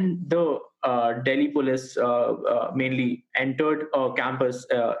then the Delhi police mainly entered a campus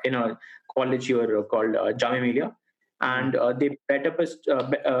in a college here called Jamia Millia, and they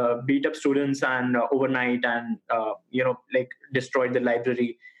beat up students and overnight, and destroyed the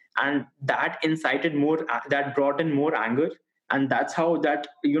library, and that that brought in more anger, and that's how that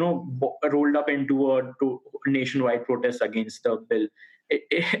rolled up into a nationwide protest against the bill.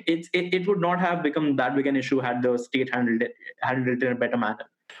 It would not have become that big an issue had the state handled it in a better manner.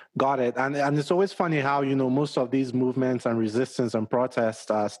 Got it. And it's always funny how, most of these movements and resistance and protests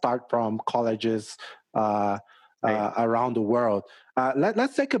start from colleges around the world.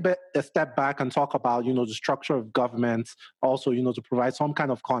 Let's take a step back and talk about, the structure of government. Also, to provide some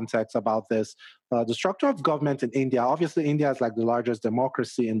kind of context about this. The structure of government in India, obviously India is like the largest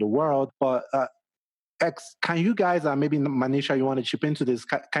democracy in the world, but can you guys, maybe Manisha, you want to chip into this?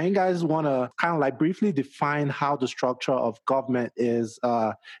 Can you guys want to kind of like briefly define how the structure of government is?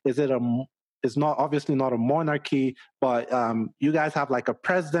 It's not obviously not a monarchy, but you guys have like a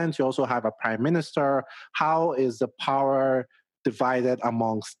president. You also have a prime minister. How is the power divided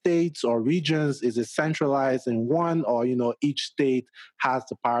among states or regions? Is it centralized in one, or each state has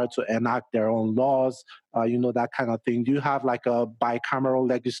the power to enact their own laws? That kind of thing. Do you have like a bicameral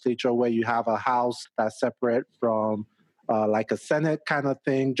legislature where you have a house that's separate from like a Senate kind of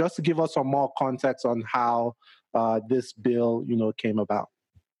thing? Just to give us some more context on how this bill, came about.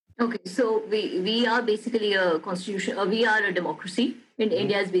 Okay, so we are basically a constitution. We are a democracy.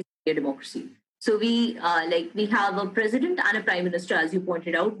 India is basically a democracy. So we have a president and a prime minister, as you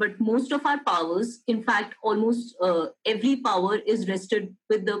pointed out. But most of our powers, in fact, almost every power is vested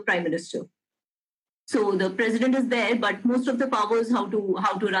with the prime minister. So the president is there, but most of the powers, how to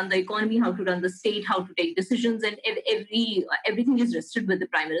run the economy, how to run the state, how to take decisions, and everything is vested with the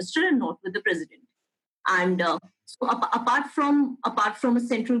prime minister and not with the president. And so apart from a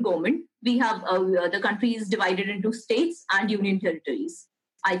central government, we have the country is divided into states and union territories.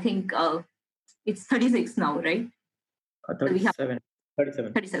 I think it's 36 now, right? 37.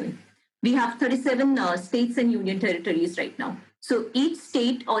 37. We have 37 states and union territories right now. So each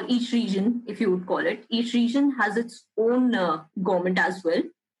state or each region, if you would call it, each region has its own government as well.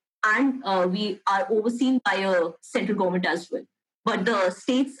 And we are overseen by a central government as well. But the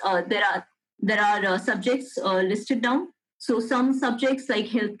states, there are subjects listed down. So some subjects like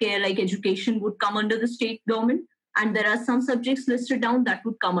healthcare, like education would come under the state government. And there are some subjects listed down that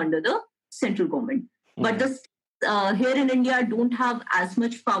would come under the central government. But the here in India don't have as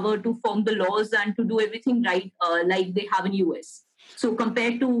much power to form the laws and to do everything right like they have in US. So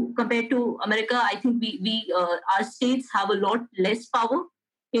compared to America, I think we our states have a lot less power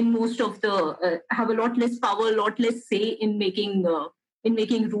in most of the have a lot less power, a lot less say in making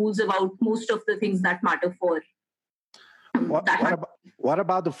rules about most of the things that matter for. What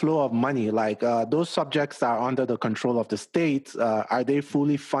about the flow of money? Like those subjects are under the control of the state. Are they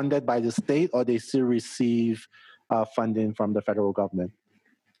fully funded by the state, or they still receive funding from the federal government?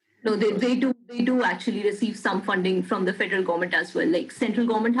 No, they do actually receive some funding from the federal government as well. Like central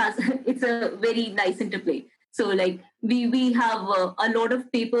government has, it's a very nice interplay. So like we have a lot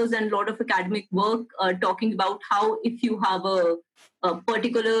of papers and a lot of academic work talking about how if you have a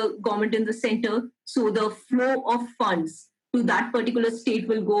particular government in the center, so the flow of funds to that particular state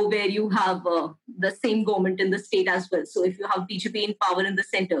will go where you have the same government in the state as well. So if you have BJP in power in the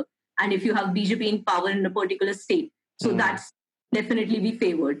center, and if you have BJP in power in a particular state, so that's definitely be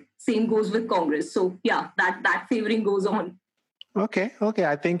favored. Same goes with Congress. So yeah, that favoring goes on. Okay.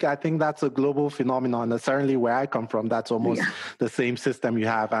 I think that's a global phenomenon. Certainly, where I come from, that's almost the same system you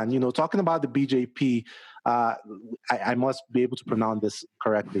have. And talking about the BJP, I must be able to pronounce this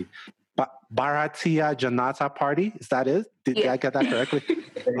correctly. Bharatiya Janata Party, is that it? Did I get that correctly?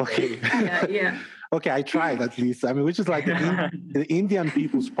 Okay. Yeah. Okay, I tried at least. I mean, which is like the Indian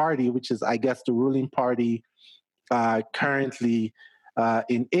People's Party, which is, I guess, the ruling party currently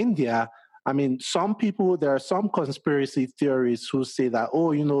in India. I mean, there are some conspiracy theories who say that,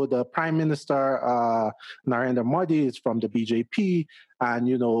 the Prime Minister, Narendra Modi, is from the BJP,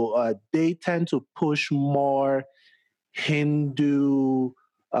 and, they tend to push more Hindu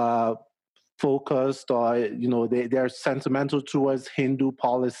focused, or, they're sentimental towards Hindu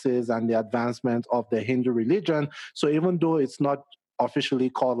policies and the advancement of the Hindu religion. So even though it's not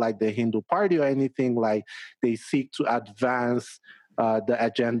officially called like the Hindu party or anything, like they seek to advance the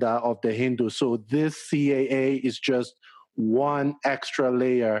agenda of the Hindus. So this CAA is just one extra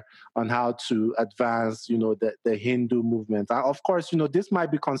layer on how to advance, the Hindu movement. Of course, this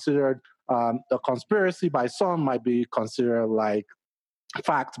might be considered a conspiracy by some, might be considered like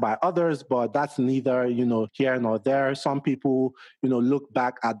fact by others, but that's neither, here nor there. Some people, look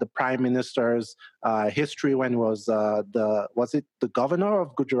back at the prime minister's history when he was the governor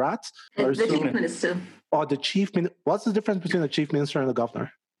of Gujarat? The chief minister. Or the chief minister. What's the difference between the chief minister and the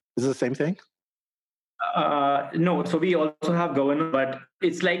governor? Is it the same thing? No. So we also have governor, but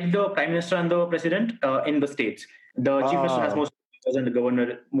it's like the prime minister and the president in the states. The chief minister has most and the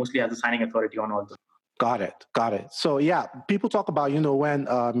governor mostly has the signing authority on all this. Got it. So yeah, people talk about, when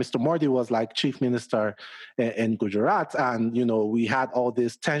Mr. Modi was like chief minister in Gujarat, and, we had all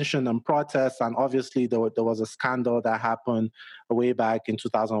this tension and protests, and obviously there was a scandal that happened way back in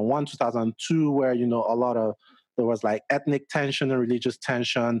 2001, 2002, where, there was like ethnic tension and religious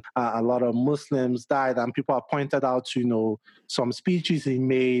tension. A lot of Muslims died, and people have pointed out, some speeches he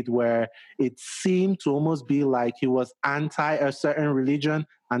made where it seemed to almost be like he was anti a certain religion.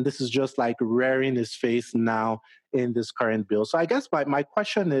 And this is just like rearing his face now in this current bill. So I guess my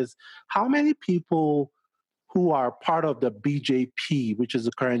question is, how many people who are part of the BJP, which is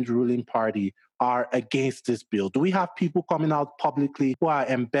the current ruling party, are against this bill? Do we have people coming out publicly who are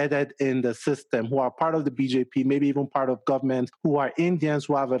embedded in the system, who are part of the BJP, maybe even part of government, who are Indians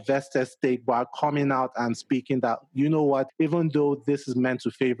who have a vested stake, but are coming out and speaking that, even though this is meant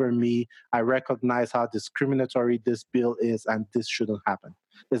to favor me, I recognize how discriminatory this bill is and this shouldn't happen?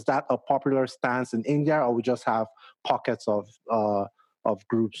 Is that a popular stance in India, or we just have pockets of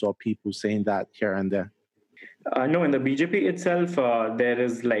groups or people saying that here and there? No, in the BJP itself, there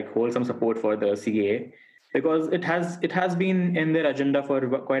is like wholesome support for the CAA because it has been in their agenda for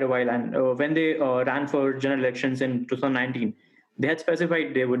quite a while. And when they ran for general elections in 2019, they had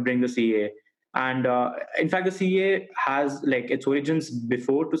specified they would bring the CAA. And in fact, the CAA has like its origins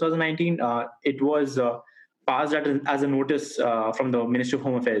before 2019. It was passed as a notice from the Ministry of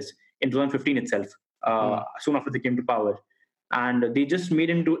Home Affairs in 2015 itself, soon after they came to power. And they just made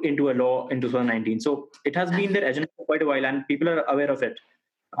it into a law in 2019. So it has been their agenda for quite a while, and people are aware of it.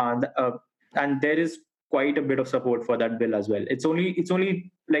 And there is quite a bit of support for that bill as well. It's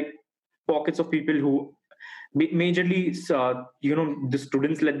only like pockets of people who majorly, the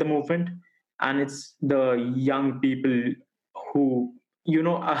students led the movement, and it's the young people who,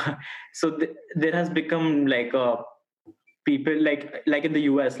 so there has become like people like in the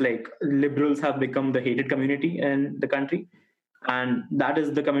US, like liberals have become the hated community in the country. And that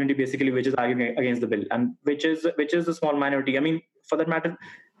is the community basically which is arguing against the bill, and which is a small minority. I mean, for that matter,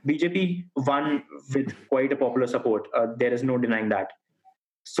 BJP won with quite a popular support. There is no denying that.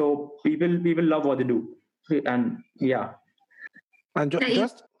 So people love what they do, and yeah. And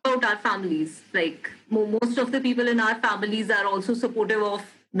just about our families, like most of the people in our families are also supportive of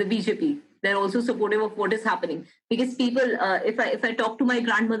the BJP. They're also supportive of what is happening, because people, if I talk to my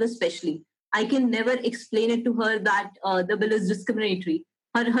grandmother especially, I can never explain it to her that the bill is discriminatory.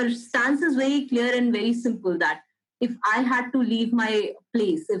 Her stance is very clear and very simple, that if I had to leave my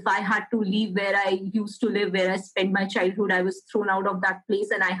place, if I had to leave where I used to live, where I spent my childhood, I was thrown out of that place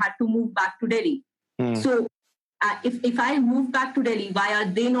and I had to move back to Delhi. So if I move back to Delhi, why are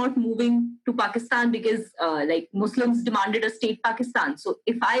they not moving to Pakistan? Because like Muslims demanded a state Pakistan. So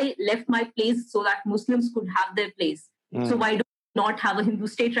if I left my place so that Muslims could have their place, so why do we not have a Hindu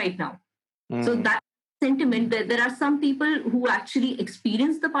state right now? So that sentiment, there are some people who actually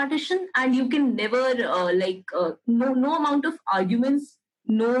experience the partition, and you can never no amount of arguments,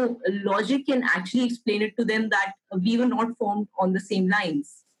 no logic can actually explain it to them that we were not formed on the same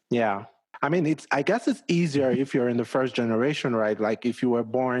lines. Yeah. I mean, I guess it's easier if you're in the first generation, right? Like if you were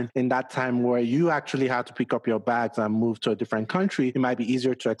born in that time where you actually had to pick up your bags and move to a different country, it might be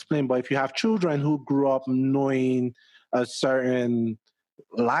easier to explain. But if you have children who grew up knowing a certain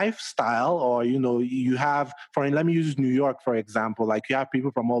lifestyle, or you have, let me use New York for example, like you have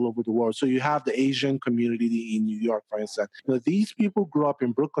people from all over the world. So you have the Asian community in New York, for instance. These people grew up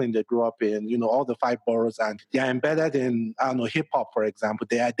in Brooklyn, they grew up in all the 5 boroughs, and they're embedded in, I don't know, hip-hop, for example.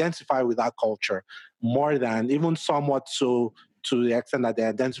 They identify with that culture more than, even somewhat so, to the extent that they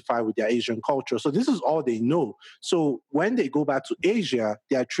identify with their Asian culture. So this is all they know. So when they go back to Asia,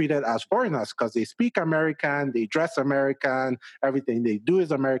 they are treated as foreigners because they speak American, they dress American, everything they do is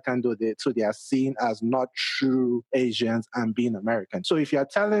American, so they are seen as not true Asians and being American. So if you're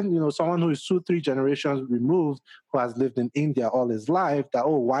telling, someone who is 2-3 generations removed, who has lived in India all his life, that,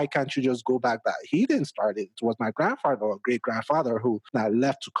 oh, why can't you just go back? That he didn't start it. It was my grandfather or great-grandfather who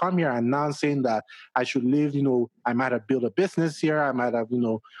left to come here, and now saying that I should live, I might have built a business here, I might have,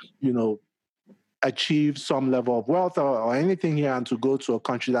 achieve some level of wealth or anything here, and to go to a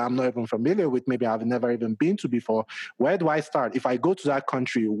country that I'm not even familiar with, maybe I've never even been to before. Where do I start? If I go to that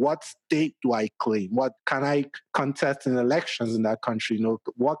country, what state do I claim? What can I contest in elections in that country?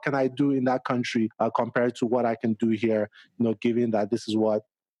 What can I do in that country compared to what I can do here, given that this is what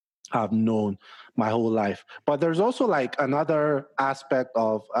I've known my whole life. But there's also like another aspect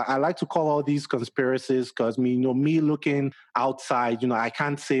of, I like to call all these conspiracies, because me looking outside, I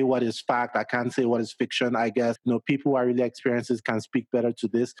can't say what is fact, I can't say what is fiction. I guess, people who are really experienced can speak better to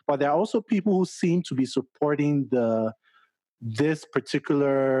this. But there are also people who seem to be supporting this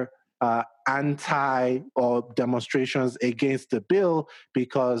particular anti or demonstrations against the bill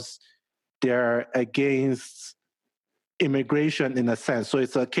because they're against immigration in a sense. So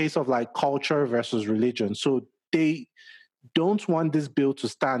it's a case of like culture versus religion. So they don't want this bill to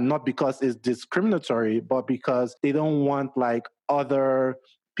stand, not because it's discriminatory, but because they don't want like other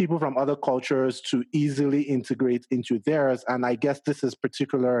people from other cultures to easily integrate into theirs. And I guess this is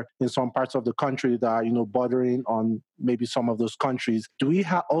particular in some parts of the country that are, bordering on maybe some of those countries. Do we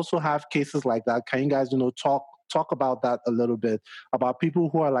also have cases like that? Can you guys, talk about that a little bit, about people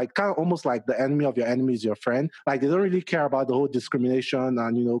who are like kind of almost like the enemy of your enemy is your friend? Like they don't really care about the whole discrimination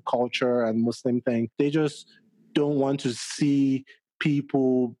and, culture and Muslim thing. They just don't want to see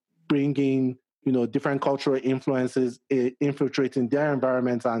people bringing, different cultural influences infiltrating their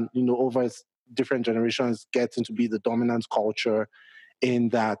environments and, over different generations getting to be the dominant culture in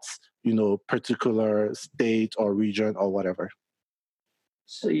that, particular state or region or whatever.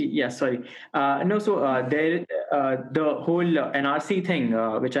 So yeah, sorry. No, so there the whole NRC thing,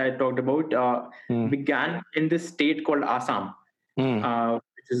 which I talked about, began in this state called Assam,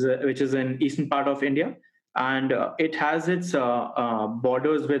 which is an eastern part of India, and it has its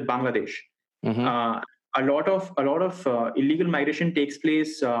borders with Bangladesh. A lot of illegal migration takes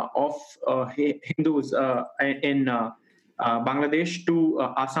place of Hindus in Bangladesh to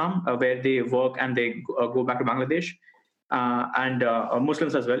Assam, where they work and they go back to Bangladesh. And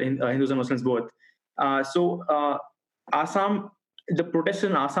Muslims as well, Hindus and Muslims both. Assam, the protests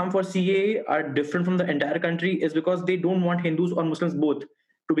in Assam for CAA are different from the entire country, is because they don't want Hindus or Muslims both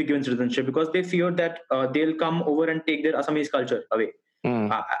to be given citizenship, because they fear that they'll come over and take their Assamese culture away.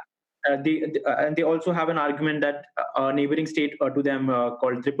 And they also have an argument that a neighboring state to them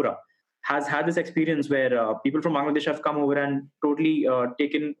called Tripura has had this experience where people from Bangladesh have come over and totally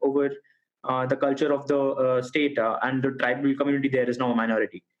taken over the culture of the state, and the tribal community there is now a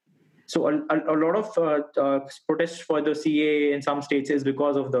minority. So a lot of protests for the CAA in some states is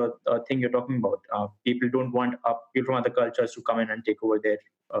because of the thing you're talking about. People don't want people from other cultures to come in and take over their,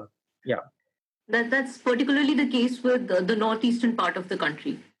 That's particularly the case with the northeastern part of the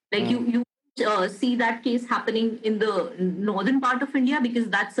country. Like you see that case happening in the northern part of India, because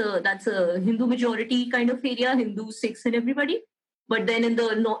that's a Hindu majority kind of area, Hindu, Sikhs, and everybody. But then in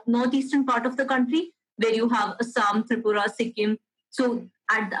the northeastern part of the country, where you have Assam, Tripura, Sikkim, so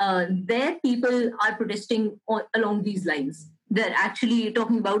there people are protesting along these lines. They're actually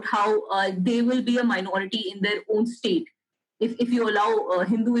talking about how they will be a minority in their own state. If you allow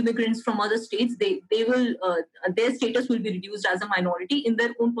Hindu immigrants from other states, they will their status will be reduced as a minority in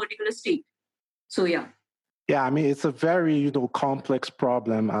their own particular state. So yeah. Yeah, I mean it's a very complex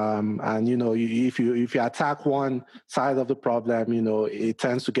problem, and if you attack one side of the problem, it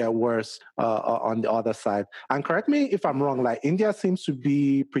tends to get worse on the other side. And correct me if I'm wrong. Like India seems to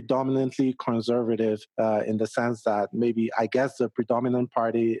be predominantly conservative in the sense that maybe I guess the predominant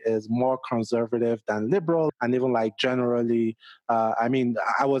party is more conservative than liberal, and even like generally, I mean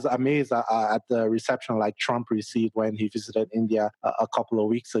I was amazed at the reception like Trump received when he visited India a couple of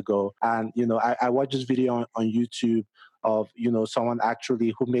weeks ago, and I watched this video on YouTube of someone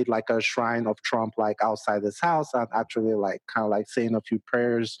actually who made like a shrine of Trump like outside his house and actually like kind of like saying a few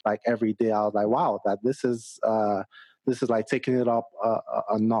prayers like every day. I was like, wow, that this is like taking it up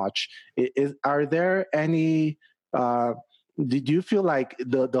a notch. Are there any did you feel like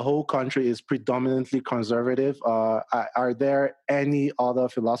the whole country is predominantly conservative? Are there any other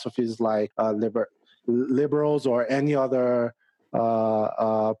philosophies like liberals or any other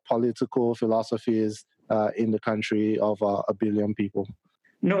political philosophies in the country of 1 billion people?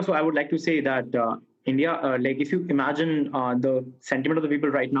 No, so I would like to say that India, like if you imagine the sentiment of the people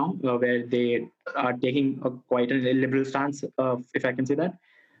right now, where they are taking quite a liberal stance, if I can say that,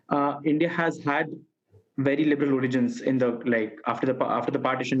 India has had very liberal origins in the after the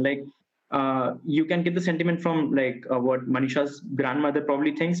partition. You can get the sentiment from what Manisha's grandmother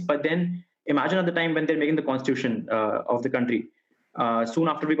probably thinks, but then imagine at the time when they're making the constitution of the country. Soon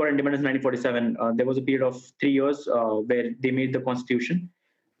after we got independence in 1947, there was a period of 3 years where they made the constitution.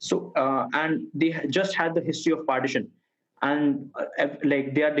 So and they just had the history of partition, and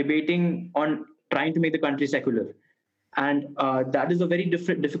they are debating on trying to make the country secular, and that is a very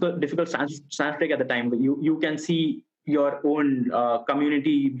difficult stance to take at the time. You can see your own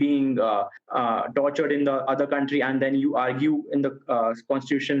community being tortured in the other country, and then you argue in the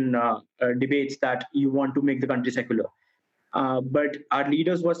constitution debates that you want to make the country secular. But our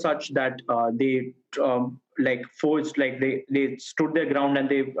leaders were such that they forged, they stood their ground, and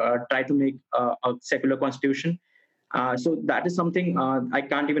they tried to make a secular constitution. So that is something I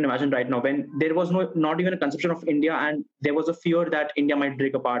can't even imagine right now, when there was not even a conception of India, and there was a fear that India might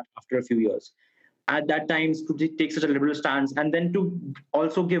break apart after a few years. At that time, to take such a liberal stance, and then to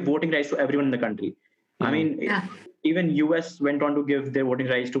also give voting rights to everyone in the country. Mm-hmm. I mean, even US went on to give their voting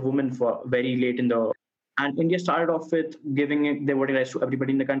rights to women for very late in the. And India started off with giving their voting rights to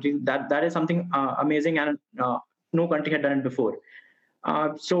everybody in the country. That is something amazing, and no country had done it before.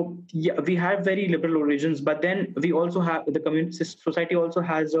 So yeah, we have very liberal origins, but then we also have the community society also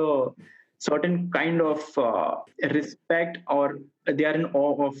has a certain kind of respect, or they are in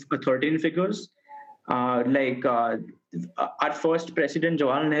awe of authoritarian figures. Our first president,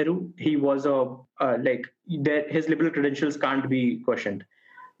 Jawaharlal Nehru, he was his liberal credentials can't be questioned.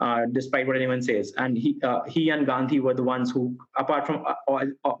 Despite what anyone says, and he and Gandhi were the ones who, apart from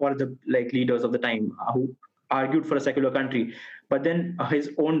all the leaders of the time, who argued for a secular country. But then his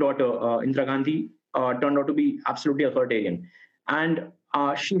own daughter, Indira Gandhi, turned out to be absolutely authoritarian, and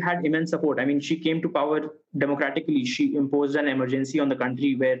she had immense support. I mean, she came to power democratically. She imposed an emergency on the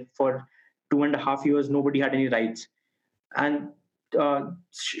country where for 2.5 years nobody had any rights, and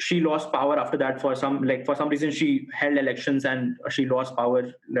she lost power after that. For some reason, she held elections and she lost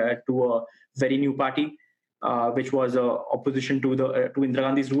power to a very new party, which was opposition to to Indira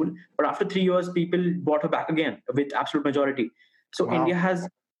Gandhi's rule. But after 3 years, people brought her back again with absolute majority. So wow.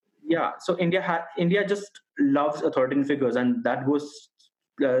 India just loves authoritarian figures, and that goes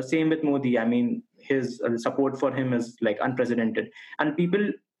same with Modi. I mean, his support for him is unprecedented, and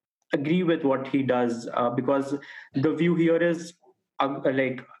people agree with what he does because the view here is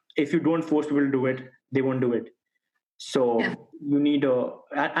if you don't force people to do it, they won't do it. So you need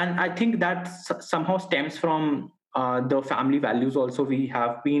and I think that somehow stems from the family values also we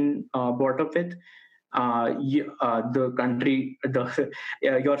have been brought up with. The country,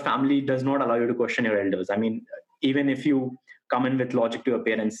 your family does not allow you to question your elders. I mean, even if you come in with logic to your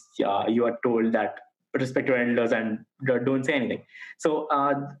parents, you are told that respect your elders and don't say anything. So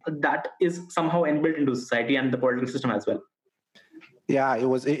that is somehow inbuilt into society and the political system as well. Yeah, it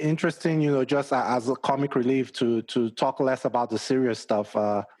was interesting, just as a comic relief to talk less about the serious stuff.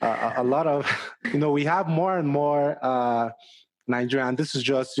 A lot of, we have more and more Nigerian, and this is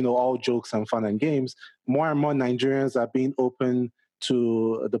just, all jokes and fun and games. More and more Nigerians are being open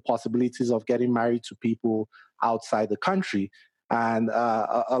to the possibilities of getting married to people outside the country. And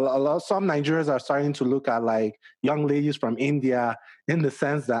some Nigerians are starting to look at like young ladies from India in the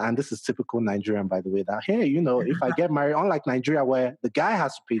sense that, and this is typical Nigerian, by the way, that, hey, if I get married, unlike Nigeria where the guy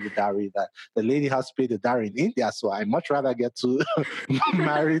has to pay the dowry, that the lady has to pay the dowry in India. So I much rather get to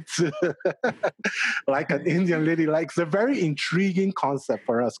marry to like an Indian lady. Like, it's a very intriguing concept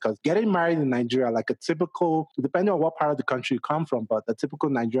for us because getting married in Nigeria, like a typical, depending on what part of the country you come from, but the typical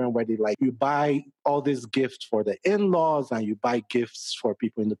Nigerian wedding, like you buy all these gifts for the in-laws and you buy gifts for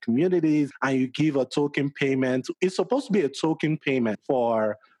people in the communities and you give a token payment. It's supposed to be a token payment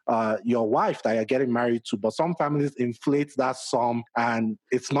for your wife that you're getting married to, but some families inflate that sum and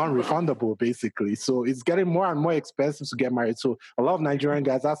it's non-refundable basically. So it's getting more and more expensive to get married. So a lot of Nigerian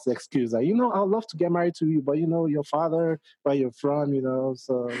guys, that's the excuse that, I'd love to get married to you, but your father, where you're from,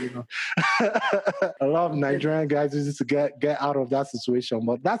 so a lot of Nigerian guys used to get out of that situation,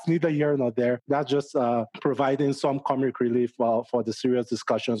 but that's neither here nor there. That's just providing some comic relief for the serious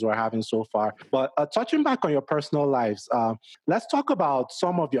discussions we're having so far. But touching back on your personal lives, let's talk about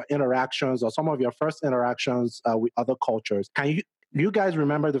some of your interactions or some of your first interactions with other cultures. Can you guys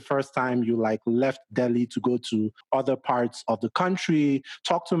remember the first time you left Delhi to go to other parts of the country?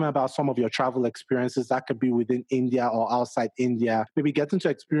 Talk to me about some of your travel experiences. That could be within India or outside India. Maybe getting to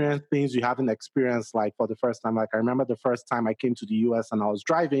experience things you haven't experienced for the first time. Like I remember the first time I came to the US and I was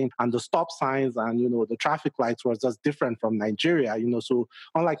driving and the stop signs and, the traffic lights were just different from Nigeria, So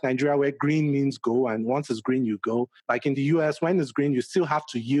unlike Nigeria where green means go and once it's green, you go. Like in the US, when it's green, you still have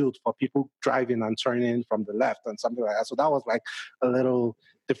to yield for people driving and turning from the left and something like that. So that was a little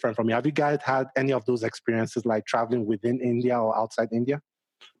different from me. Have you guys had any of those experiences like traveling within India or outside India?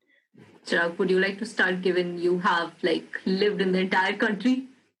 Chirag, would you like to start given you have lived in the entire country?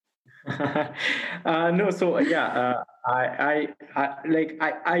 No, so yeah, I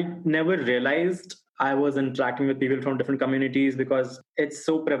never realized I was interacting with people from different communities because it's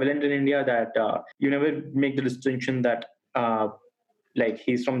so prevalent in India that you never make the distinction that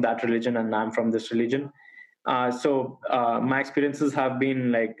he's from that religion and I'm from this religion. So my experiences have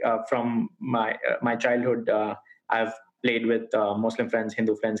been from my childhood. I've played with Muslim friends,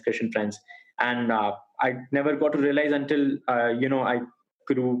 Hindu friends, Christian friends, and I never got to realize until I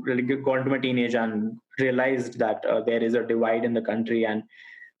grew, really got into my teenage and realized that there is a divide in the country, and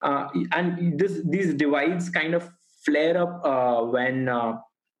these divides kind of flare up when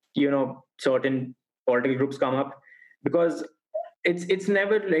certain political groups come up, because it's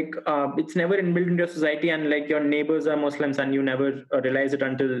never it's never inbuilt into your society, and your neighbors are Muslims and you never realize it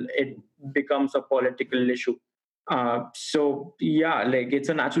until it becomes a political issue. So yeah, it's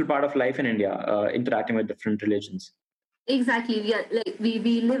a natural part of life in India, interacting with different religions. Exactly. Yeah, we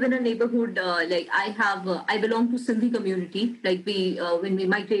live in a neighborhood. I belong to Sindhi community. When we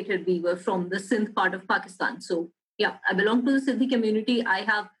migrated, we were from the Sindh part of Pakistan. So yeah, I belong to the Sindhi community. I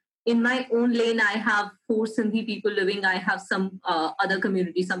have in my own lane, I have 4 Sindhi people living. I have some other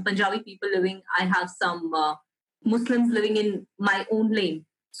communities, some Punjabi people living. I have some Muslims living in my own lane.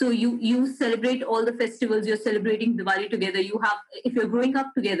 So you celebrate all the festivals. You're celebrating Diwali together. If you're growing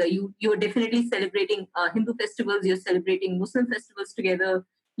up together, you're definitely celebrating Hindu festivals. You're celebrating Muslim festivals together.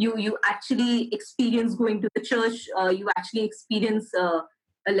 You actually experience going to the church. You actually experience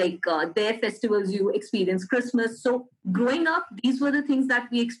their festivals. You experience Christmas. So growing up, these were the things that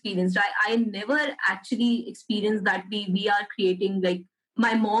we experienced. I never actually experienced that we are creating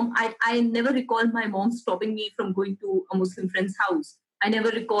my mom. I never recall my mom stopping me from going to a Muslim friend's house. I never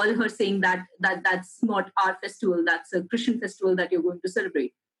recall her saying that's not our festival, that's a Christian festival that you're going to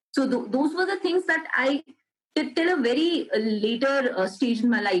celebrate. So those were the things that I did till a very later stage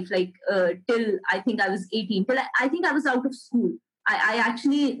in my life, till I think I was 18, till I think I was out of school. I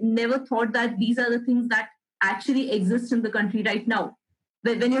actually never thought that these are the things that actually exist in the country right now.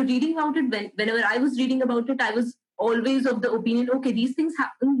 When you're reading about it, whenever I was reading about it, I was always of the opinion, okay, these things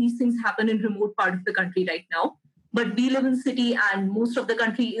happen in remote part of the country right now. But we live in city and most of the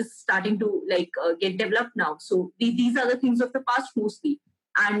country is starting to get developed now. So these are the things of the past mostly.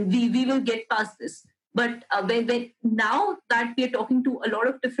 And we will get past this. But when now that we're talking to a lot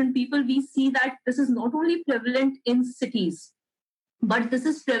of different people, we see that this is not only prevalent in cities, but this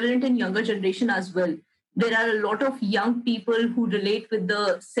is prevalent in younger generation as well. There are a lot of young people who relate with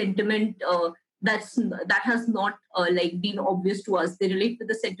the sentiment that has not been obvious to us. They relate with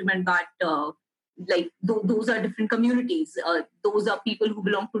the sentiment that those are different communities. Those are people who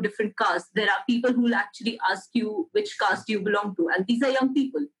belong to different castes. There are people who will actually ask you which caste you belong to, and these are young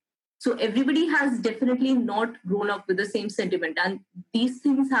people. So everybody has definitely not grown up with the same sentiment, and these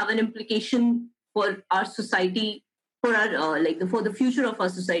things have an implication for our society, for our for the future of our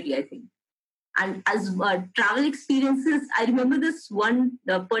society, I think. And as travel experiences, I remember this one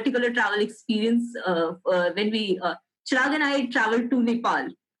particular travel experience when Chirag and I traveled to Nepal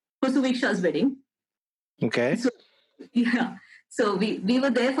for Suviksha's wedding. Okay. So, yeah. So we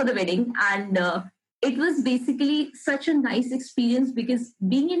were there for the wedding, and it was basically such a nice experience because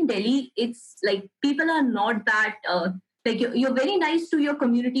being in Delhi, it's like people are not that like you're very nice to your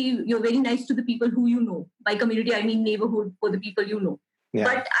community. You're very nice to the people who you know. By community, I mean neighborhood, for the people you know. Yeah.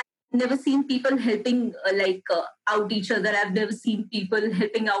 But I've never seen people helping out each other. I've never seen people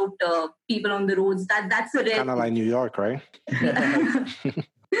helping out people on the roads. That's a rare. Kind of like New York, right?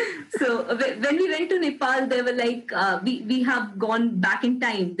 So when we went to Nepal, they were like, we have gone back in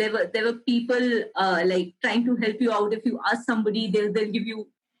time. There were people like trying to help you out. If you ask somebody, they'll give you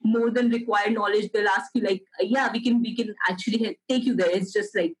more than required knowledge. They'll ask you like, yeah, we can actually take you there. It's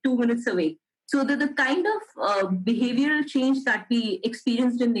just like 2 minutes away. So the kind of behavioral change that we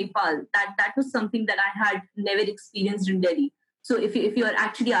experienced in Nepal, that was something that I had never experienced in Delhi. So if you are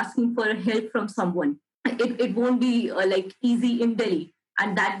actually asking for help from someone, it won't be like easy in Delhi.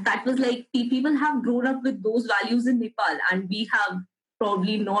 And that was like people have grown up with those values in Nepal, and we have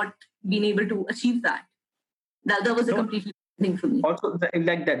probably not been able to achieve that. That was a completely thing for me. Also,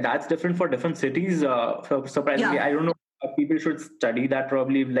 like that's different for different cities. Surprisingly, I don't know. People should study that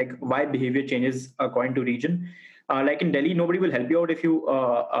probably, like why behavior changes according to region. Like in Delhi, nobody will help you out if you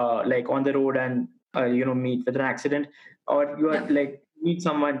like on the road and meet with an accident, or you are like need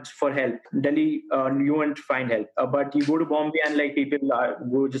someone for help. Delhi, you won't find help. But you go to Bombay and like people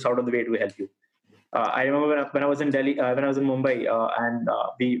go just out of the way to help you. I remember when I was in Delhi, when I was in Mumbai, and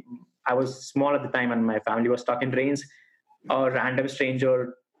I was small at the time, and my family was stuck in rains. A random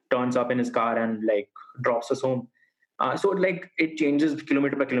stranger turns up in his car and like drops us home. So like it changes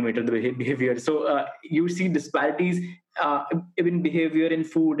kilometer by kilometer the behavior. So you see disparities in behavior, in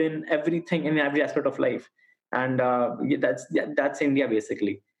food, in everything, in every aspect of life. And that's India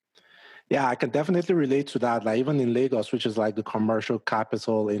basically. Yeah, I can definitely relate to that. Like even in Lagos, which is like the commercial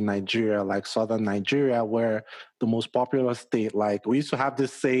capital in Nigeria, like southern Nigeria, where the most popular state, like we used to have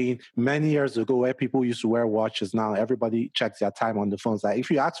this saying many years ago where people used to wear watches. Now everybody checks their time on the phones. Like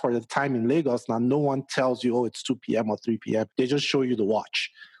if you ask for the time in Lagos, now no one tells you, oh, it's 2 p.m. or 3 p.m. They just show you the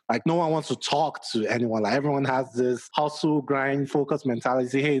watch. Like no one wants to talk to anyone. Like everyone has this hustle, grind, focus mentality.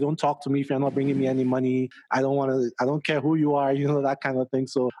 Say, hey, don't talk to me if you're not bringing me any money. I don't care who you are, that kind of thing.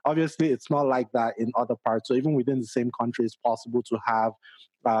 So obviously it's not like that in other parts. So even within the same country, it's possible to have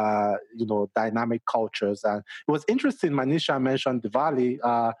dynamic cultures. And it was interesting, Manisha mentioned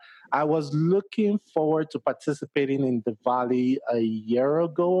Diwali. I was looking forward to participating in Diwali a year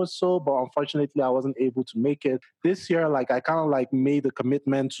ago or so, but unfortunately I wasn't able to make it. This year, like I kind of like made a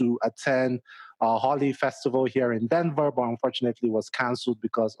commitment to attend a Holi festival here in Denver, but unfortunately was canceled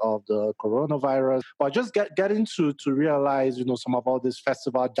because of the coronavirus. But just getting to realize, some of all this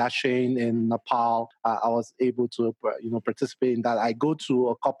festival dashing in Nepal, I was able to, participate in that. I go to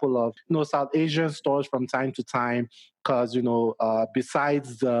a couple of, South Asian stores from time to time because,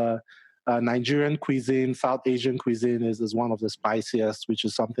 besides the Nigerian cuisine, South Asian cuisine is one of the spiciest, which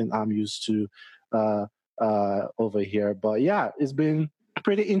is something I'm used to over here. But yeah, it's been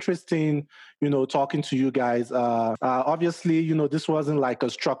pretty interesting, talking to you guys. Obviously, this wasn't like a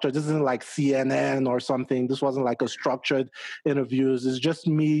structure. This isn't like CNN or something. This wasn't like a structured interviews. It's just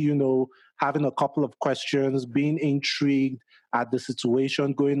me, having a couple of questions, being intrigued at the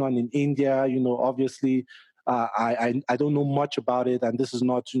situation going on in India. Obviously, I don't know much about it, and this is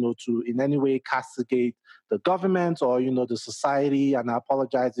not, to in any way castigate the government or, the society. And I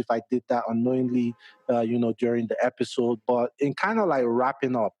apologize if I did that unknowingly, during the episode. But in kind of like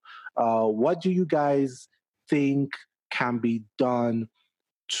wrapping up, what do you guys think can be done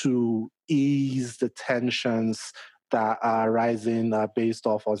to ease the tensions that are rising based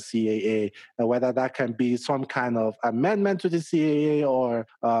off of CAA, and whether that can be some kind of amendment to the CAA or,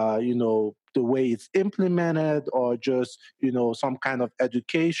 the way it's implemented, or just, some kind of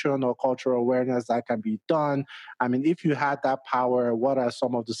education or cultural awareness that can be done. I mean, if you had that power, what are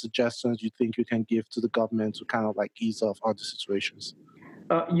some of the suggestions you think you can give to the government to kind of like ease off on the situations?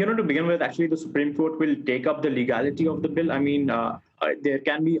 To begin with, actually, the Supreme Court will take up the legality of the bill. I mean, there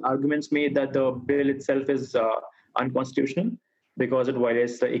can be arguments made that the bill itself is unconstitutional because it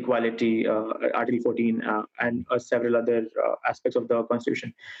violates the equality, Article 14, and several other aspects of the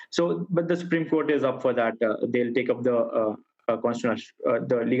Constitution. So, but the Supreme Court is up for that. They'll take up the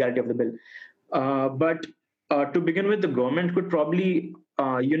the legality of the bill. But to begin with, the government could probably,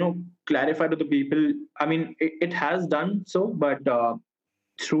 clarify to the people. I mean, it has done so, but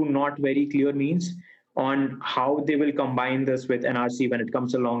through not very clear means on how they will combine this with NRC when it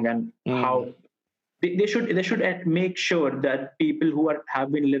comes along, and how they should make sure that people who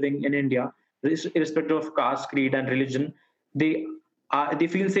have been living in India, irrespective of caste, creed, and religion, they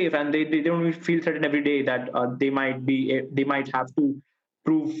feel safe, and they don't feel threatened every day that they might have to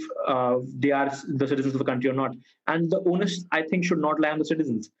prove they are the citizens of the country or not. And the onus, I think, should not lie on the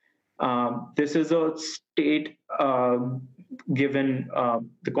citizens. This is a state given.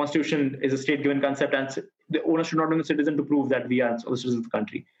 The constitution is a state given concept, and the onus should not be on the citizen to prove that we are the citizens of the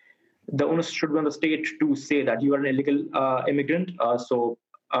country. The onus should be on the state to say that you are an illegal immigrant.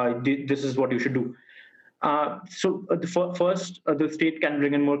 This is what you should do. First, the state can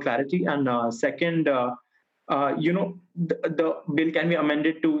bring in more clarity, and second, the bill can be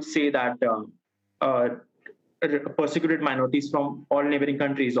amended to say that persecuted minorities from all neighboring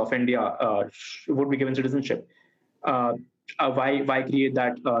countries of India would be given citizenship. Why create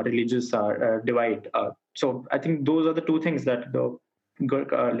that religious divide? So I think those are the two things that the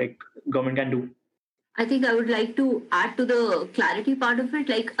government can do. I think I would like to add to the clarity part of it.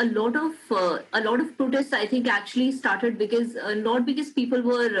 Like a lot of protests, I think actually started because not because people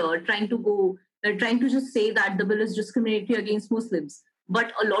were trying to just say that the bill is discriminatory against Muslims,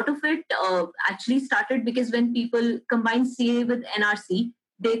 but a lot of it actually started because when people combined CA with NRC,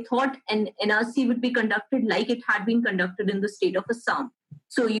 they thought an NRC would be conducted like it had been conducted in the state of Assam.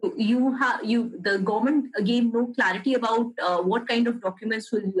 So the government gave no clarity about what kind of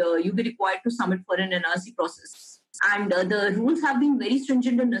documents will you be required to submit for an NRC process. And the rules have been very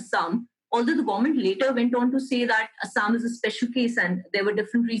stringent in Assam, although the government later went on to say that Assam is a special case and there were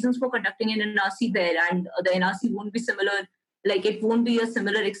different reasons for conducting an NRC there, and the NRC won't be similar, like it won't be a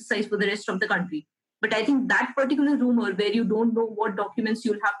similar exercise for the rest of the country. But I think that particular rumor where you don't know what documents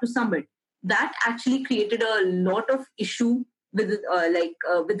you'll have to submit, that actually created a lot of issue with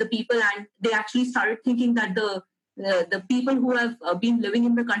the people, and they actually started thinking that the people who have been living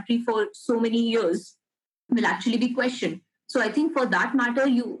in the country for so many years will actually be questioned. So I think for that matter,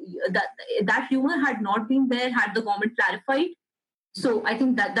 that rumor had not been there had the government clarified. So I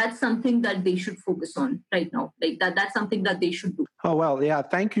think that's something that they should focus on right now. Like that's something that they should do. Oh, well, yeah.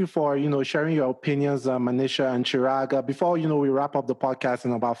 Thank you for, sharing your opinions, Manisha and Chirag. Before, we wrap up the podcast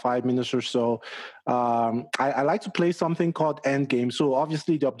in about 5 minutes or so, I like to play something called Endgame. So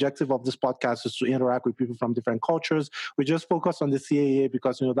obviously the objective of this podcast is to interact with people from different cultures. We just focus on the CAA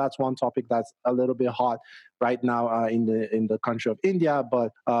because, that's one topic that's a little bit hot right now in the country of India.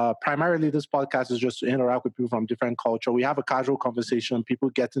 But primarily this podcast is just to interact with people from different culture. We have a casual conversation. People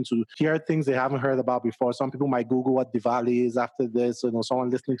getting to hear things they haven't heard about before. Some people might Google what Diwali is after this. Someone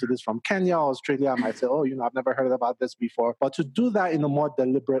listening to this from Kenya or Australia might say, oh, I've never heard about this before. But to do that in a more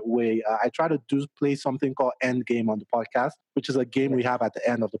deliberate way, I try to play something called Endgame on the podcast, which is a game we have at the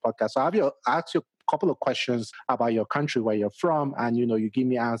end of the podcast. So I'll ask you a couple of questions about your country, where you're from, and you give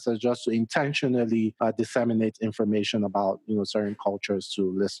me answers just to intentionally disseminate information about certain cultures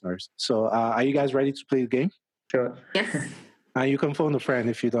to listeners. So are you guys ready to play the game? Sure. Yes. You can phone a friend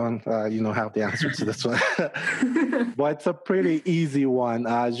if you don't, have the answer to this one. But it's a pretty easy one.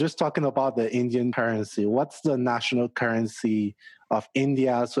 Just talking about the Indian currency. What's the national currency of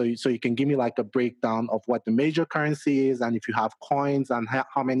India? So you can give me like a breakdown of what the major currency is, and if you have coins, and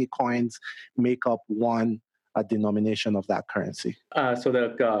how many coins make up one denomination of that currency. So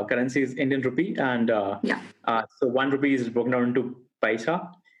the currency is Indian rupee, and so 1 rupee is broken down into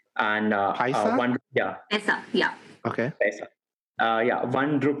paisa, and paisa? Paisa, yeah. Okay. Paisa.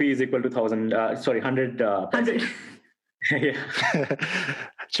 1 rupee is equal to 100. 100. Yeah.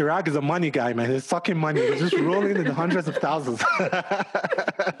 Chirag is a money guy, man. He's talking money. He's just rolling in the hundreds of thousands.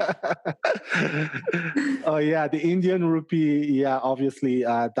 Oh, yeah. The Indian rupee. Yeah, obviously,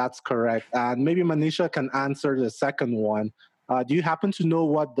 that's correct. And maybe Manisha can answer the second one. Do you happen to know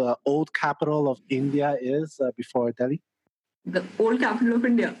what the old capital of India is before Delhi? The old capital of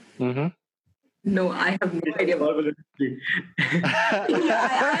India? Mm-hmm. No, I have no idea. I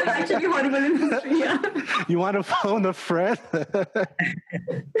am actually horrible in history. Yeah. You want to phone a friend?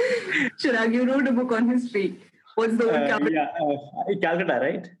 Chirag, you wrote a book on history. What's the old capital? Calcutta,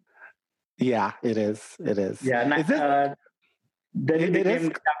 right? Yeah, it is. It is. Yeah, Delhi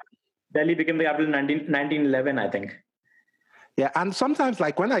became the capital in 1911, I think. Yeah, and sometimes,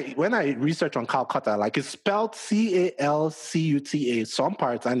 like when I research on Calcutta, like it's spelled Calcuta some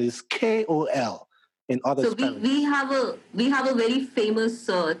parts, and it's KOL in other. So we have a very famous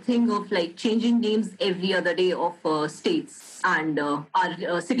thing of like changing names every other day of states and our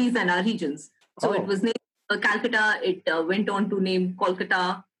cities and our regions. So It was named Calcutta. It went on to name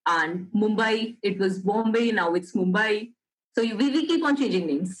Kolkata, and Mumbai. It was Bombay. Now it's Mumbai. So we keep on changing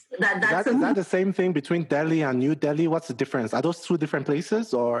names. Is that the same thing between Delhi and New Delhi? What's the difference? Are those two different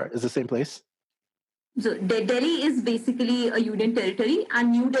places, or is it the same place? So Delhi is basically a union territory,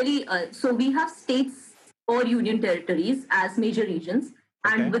 and New Delhi. So we have states or union territories as major regions,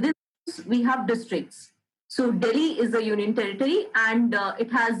 and within this, we have districts. So Delhi is a union territory, and it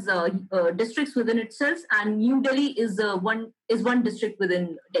has districts within itself. And New Delhi is one district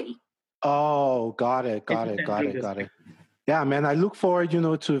within Delhi. Oh, got it. Yeah, man, I look forward,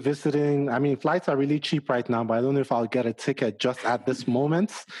 to visiting. I mean, flights are really cheap right now, but I don't know if I'll get a ticket just at this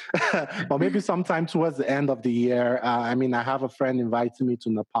moment. But maybe sometime towards the end of the year. I have a friend inviting me to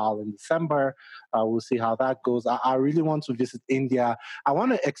Nepal in December. We'll see how that goes. I really want to visit India. I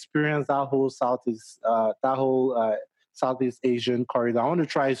want to experience that whole Southeast Asian corridor. I want to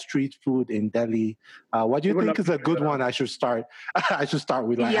try street food in Delhi. What do you think is a good one I should start? I should start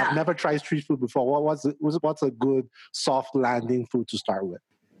with. I've never tried street food before. What's a good soft landing food to start with?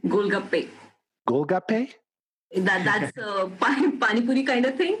 Golgappe. Golgappe? That's a pani puri kind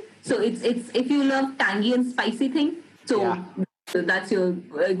of thing. So it's if you love tangy and spicy thing, so that's your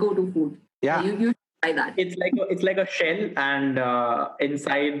go-to food. Yeah. You try that. It's like a shell, and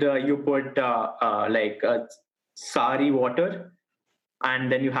inside you put sari water, and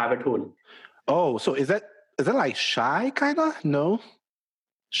then you have it whole. Oh, so is that like chai kind of? No,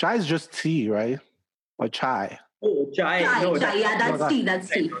 chai is just tea, right? Or chai? Oh, chai. No, chai. Yeah, that's tea. That's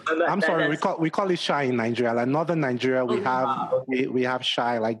tea. I'm sorry. We call it chai in Nigeria. Like northern Nigeria, we have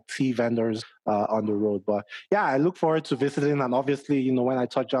chai, like tea vendors on the road. But yeah, I look forward to visiting. And obviously, when I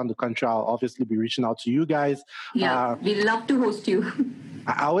touch down the country, I'll obviously be reaching out to you guys. Yeah, we'd love to host you.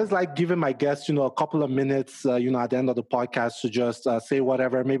 I always like giving my guests, a couple of minutes, at the end of the podcast to just say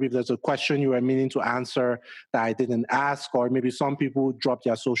whatever. Maybe if there's a question you were meaning to answer that I didn't ask, or maybe some people drop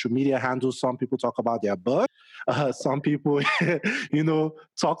their social media handles. Some people talk about their birth. Some people,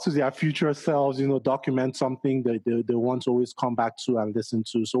 talk to their future selves, document something that they want to always come back to and listen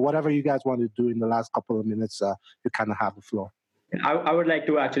to. So whatever you guys want to do in the last couple of minutes, you kind of have the floor. I would like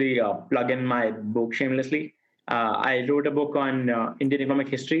to actually plug in my book shamelessly. I wrote a book on Indian economic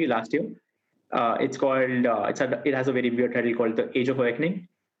history last year. It's called, it has a very weird title called The Age of Awakening.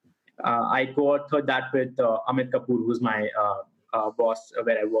 I co-authored that with Amit Kapoor, who's my boss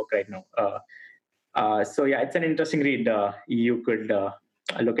where I work right now. So yeah, it's an interesting read. You could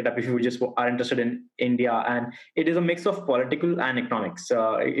look it up if you just are interested in India. And it is a mix of political and economic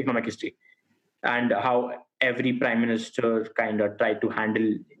history, and how every prime minister kind of tried to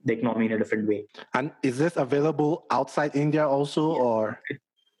handle the economy in a different way. And is this available outside India also, or?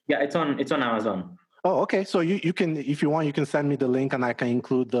 Yeah, it's on Amazon. Oh, okay. So you can, if you want, you can send me the link, and I can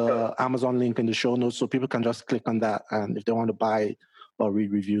include the Amazon link in the show notes, so people can just click on that, and if they want to buy or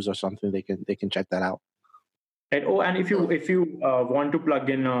read reviews or something, they can check that out. Right. Oh, and if you want to plug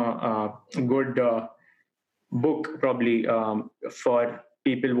in a good book, probably for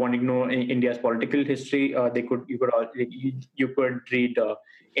people wanting to know India's political history, you could read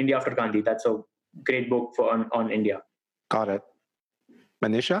India After Gandhi. That's a great book on India. Got it.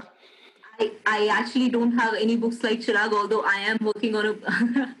 Manisha? I actually don't have any books like Chirag, although I am working on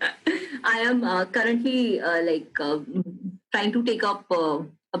I am currently trying to take up a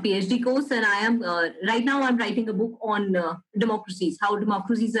PhD course, and I am right now I'm writing a book on democracies, how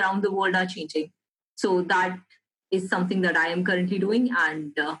democracies around the world are changing. So that is something that I am currently doing,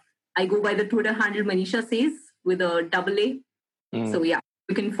 and I go by the Twitter handle Manisha Says with a double A. So yeah,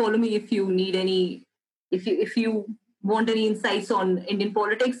 you can follow me if you need any, if you want any insights on Indian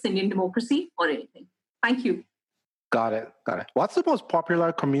politics, Indian democracy, or anything. Thank you. Got it. What's the most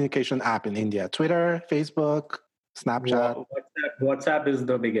popular communication app in India? Twitter, Facebook, Snapchat? WhatsApp is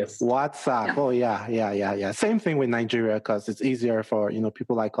the biggest. WhatsApp. Yeah. Oh, yeah. Same thing with Nigeria, because it's easier for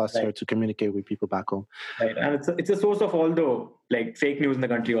people like us here to communicate with people back home. Right, and it's a source of all the fake news in the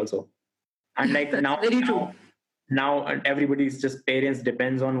country also. And very true. Now everybody's just parents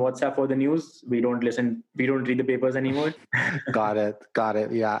depends on WhatsApp for the news. We don't read the papers anymore. Got it.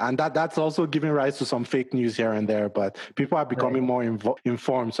 Yeah. And that's also giving rise to some fake news here and there, but people are becoming more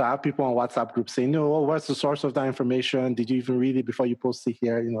informed. So I have people on WhatsApp groups saying, what's the source of that information? Did you even read it before you post it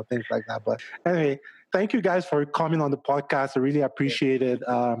here? Things like that. But anyway, thank you guys for coming on the podcast. I really appreciate it.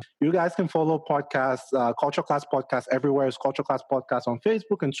 You guys can follow Culture Class Podcast everywhere. It's Culture Class Podcast on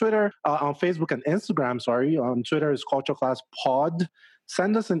Facebook and Twitter. On Facebook and Instagram, sorry. On Twitter is Culture Class Pod.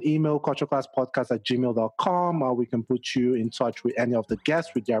 Send us an email, cultureclasspodcast@gmail.com. We can put you in touch with any of the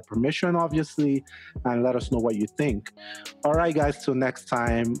guests with their permission, obviously, and let us know what you think. All right, guys, till next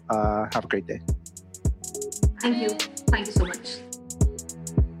time, have a great day. Thank you so much.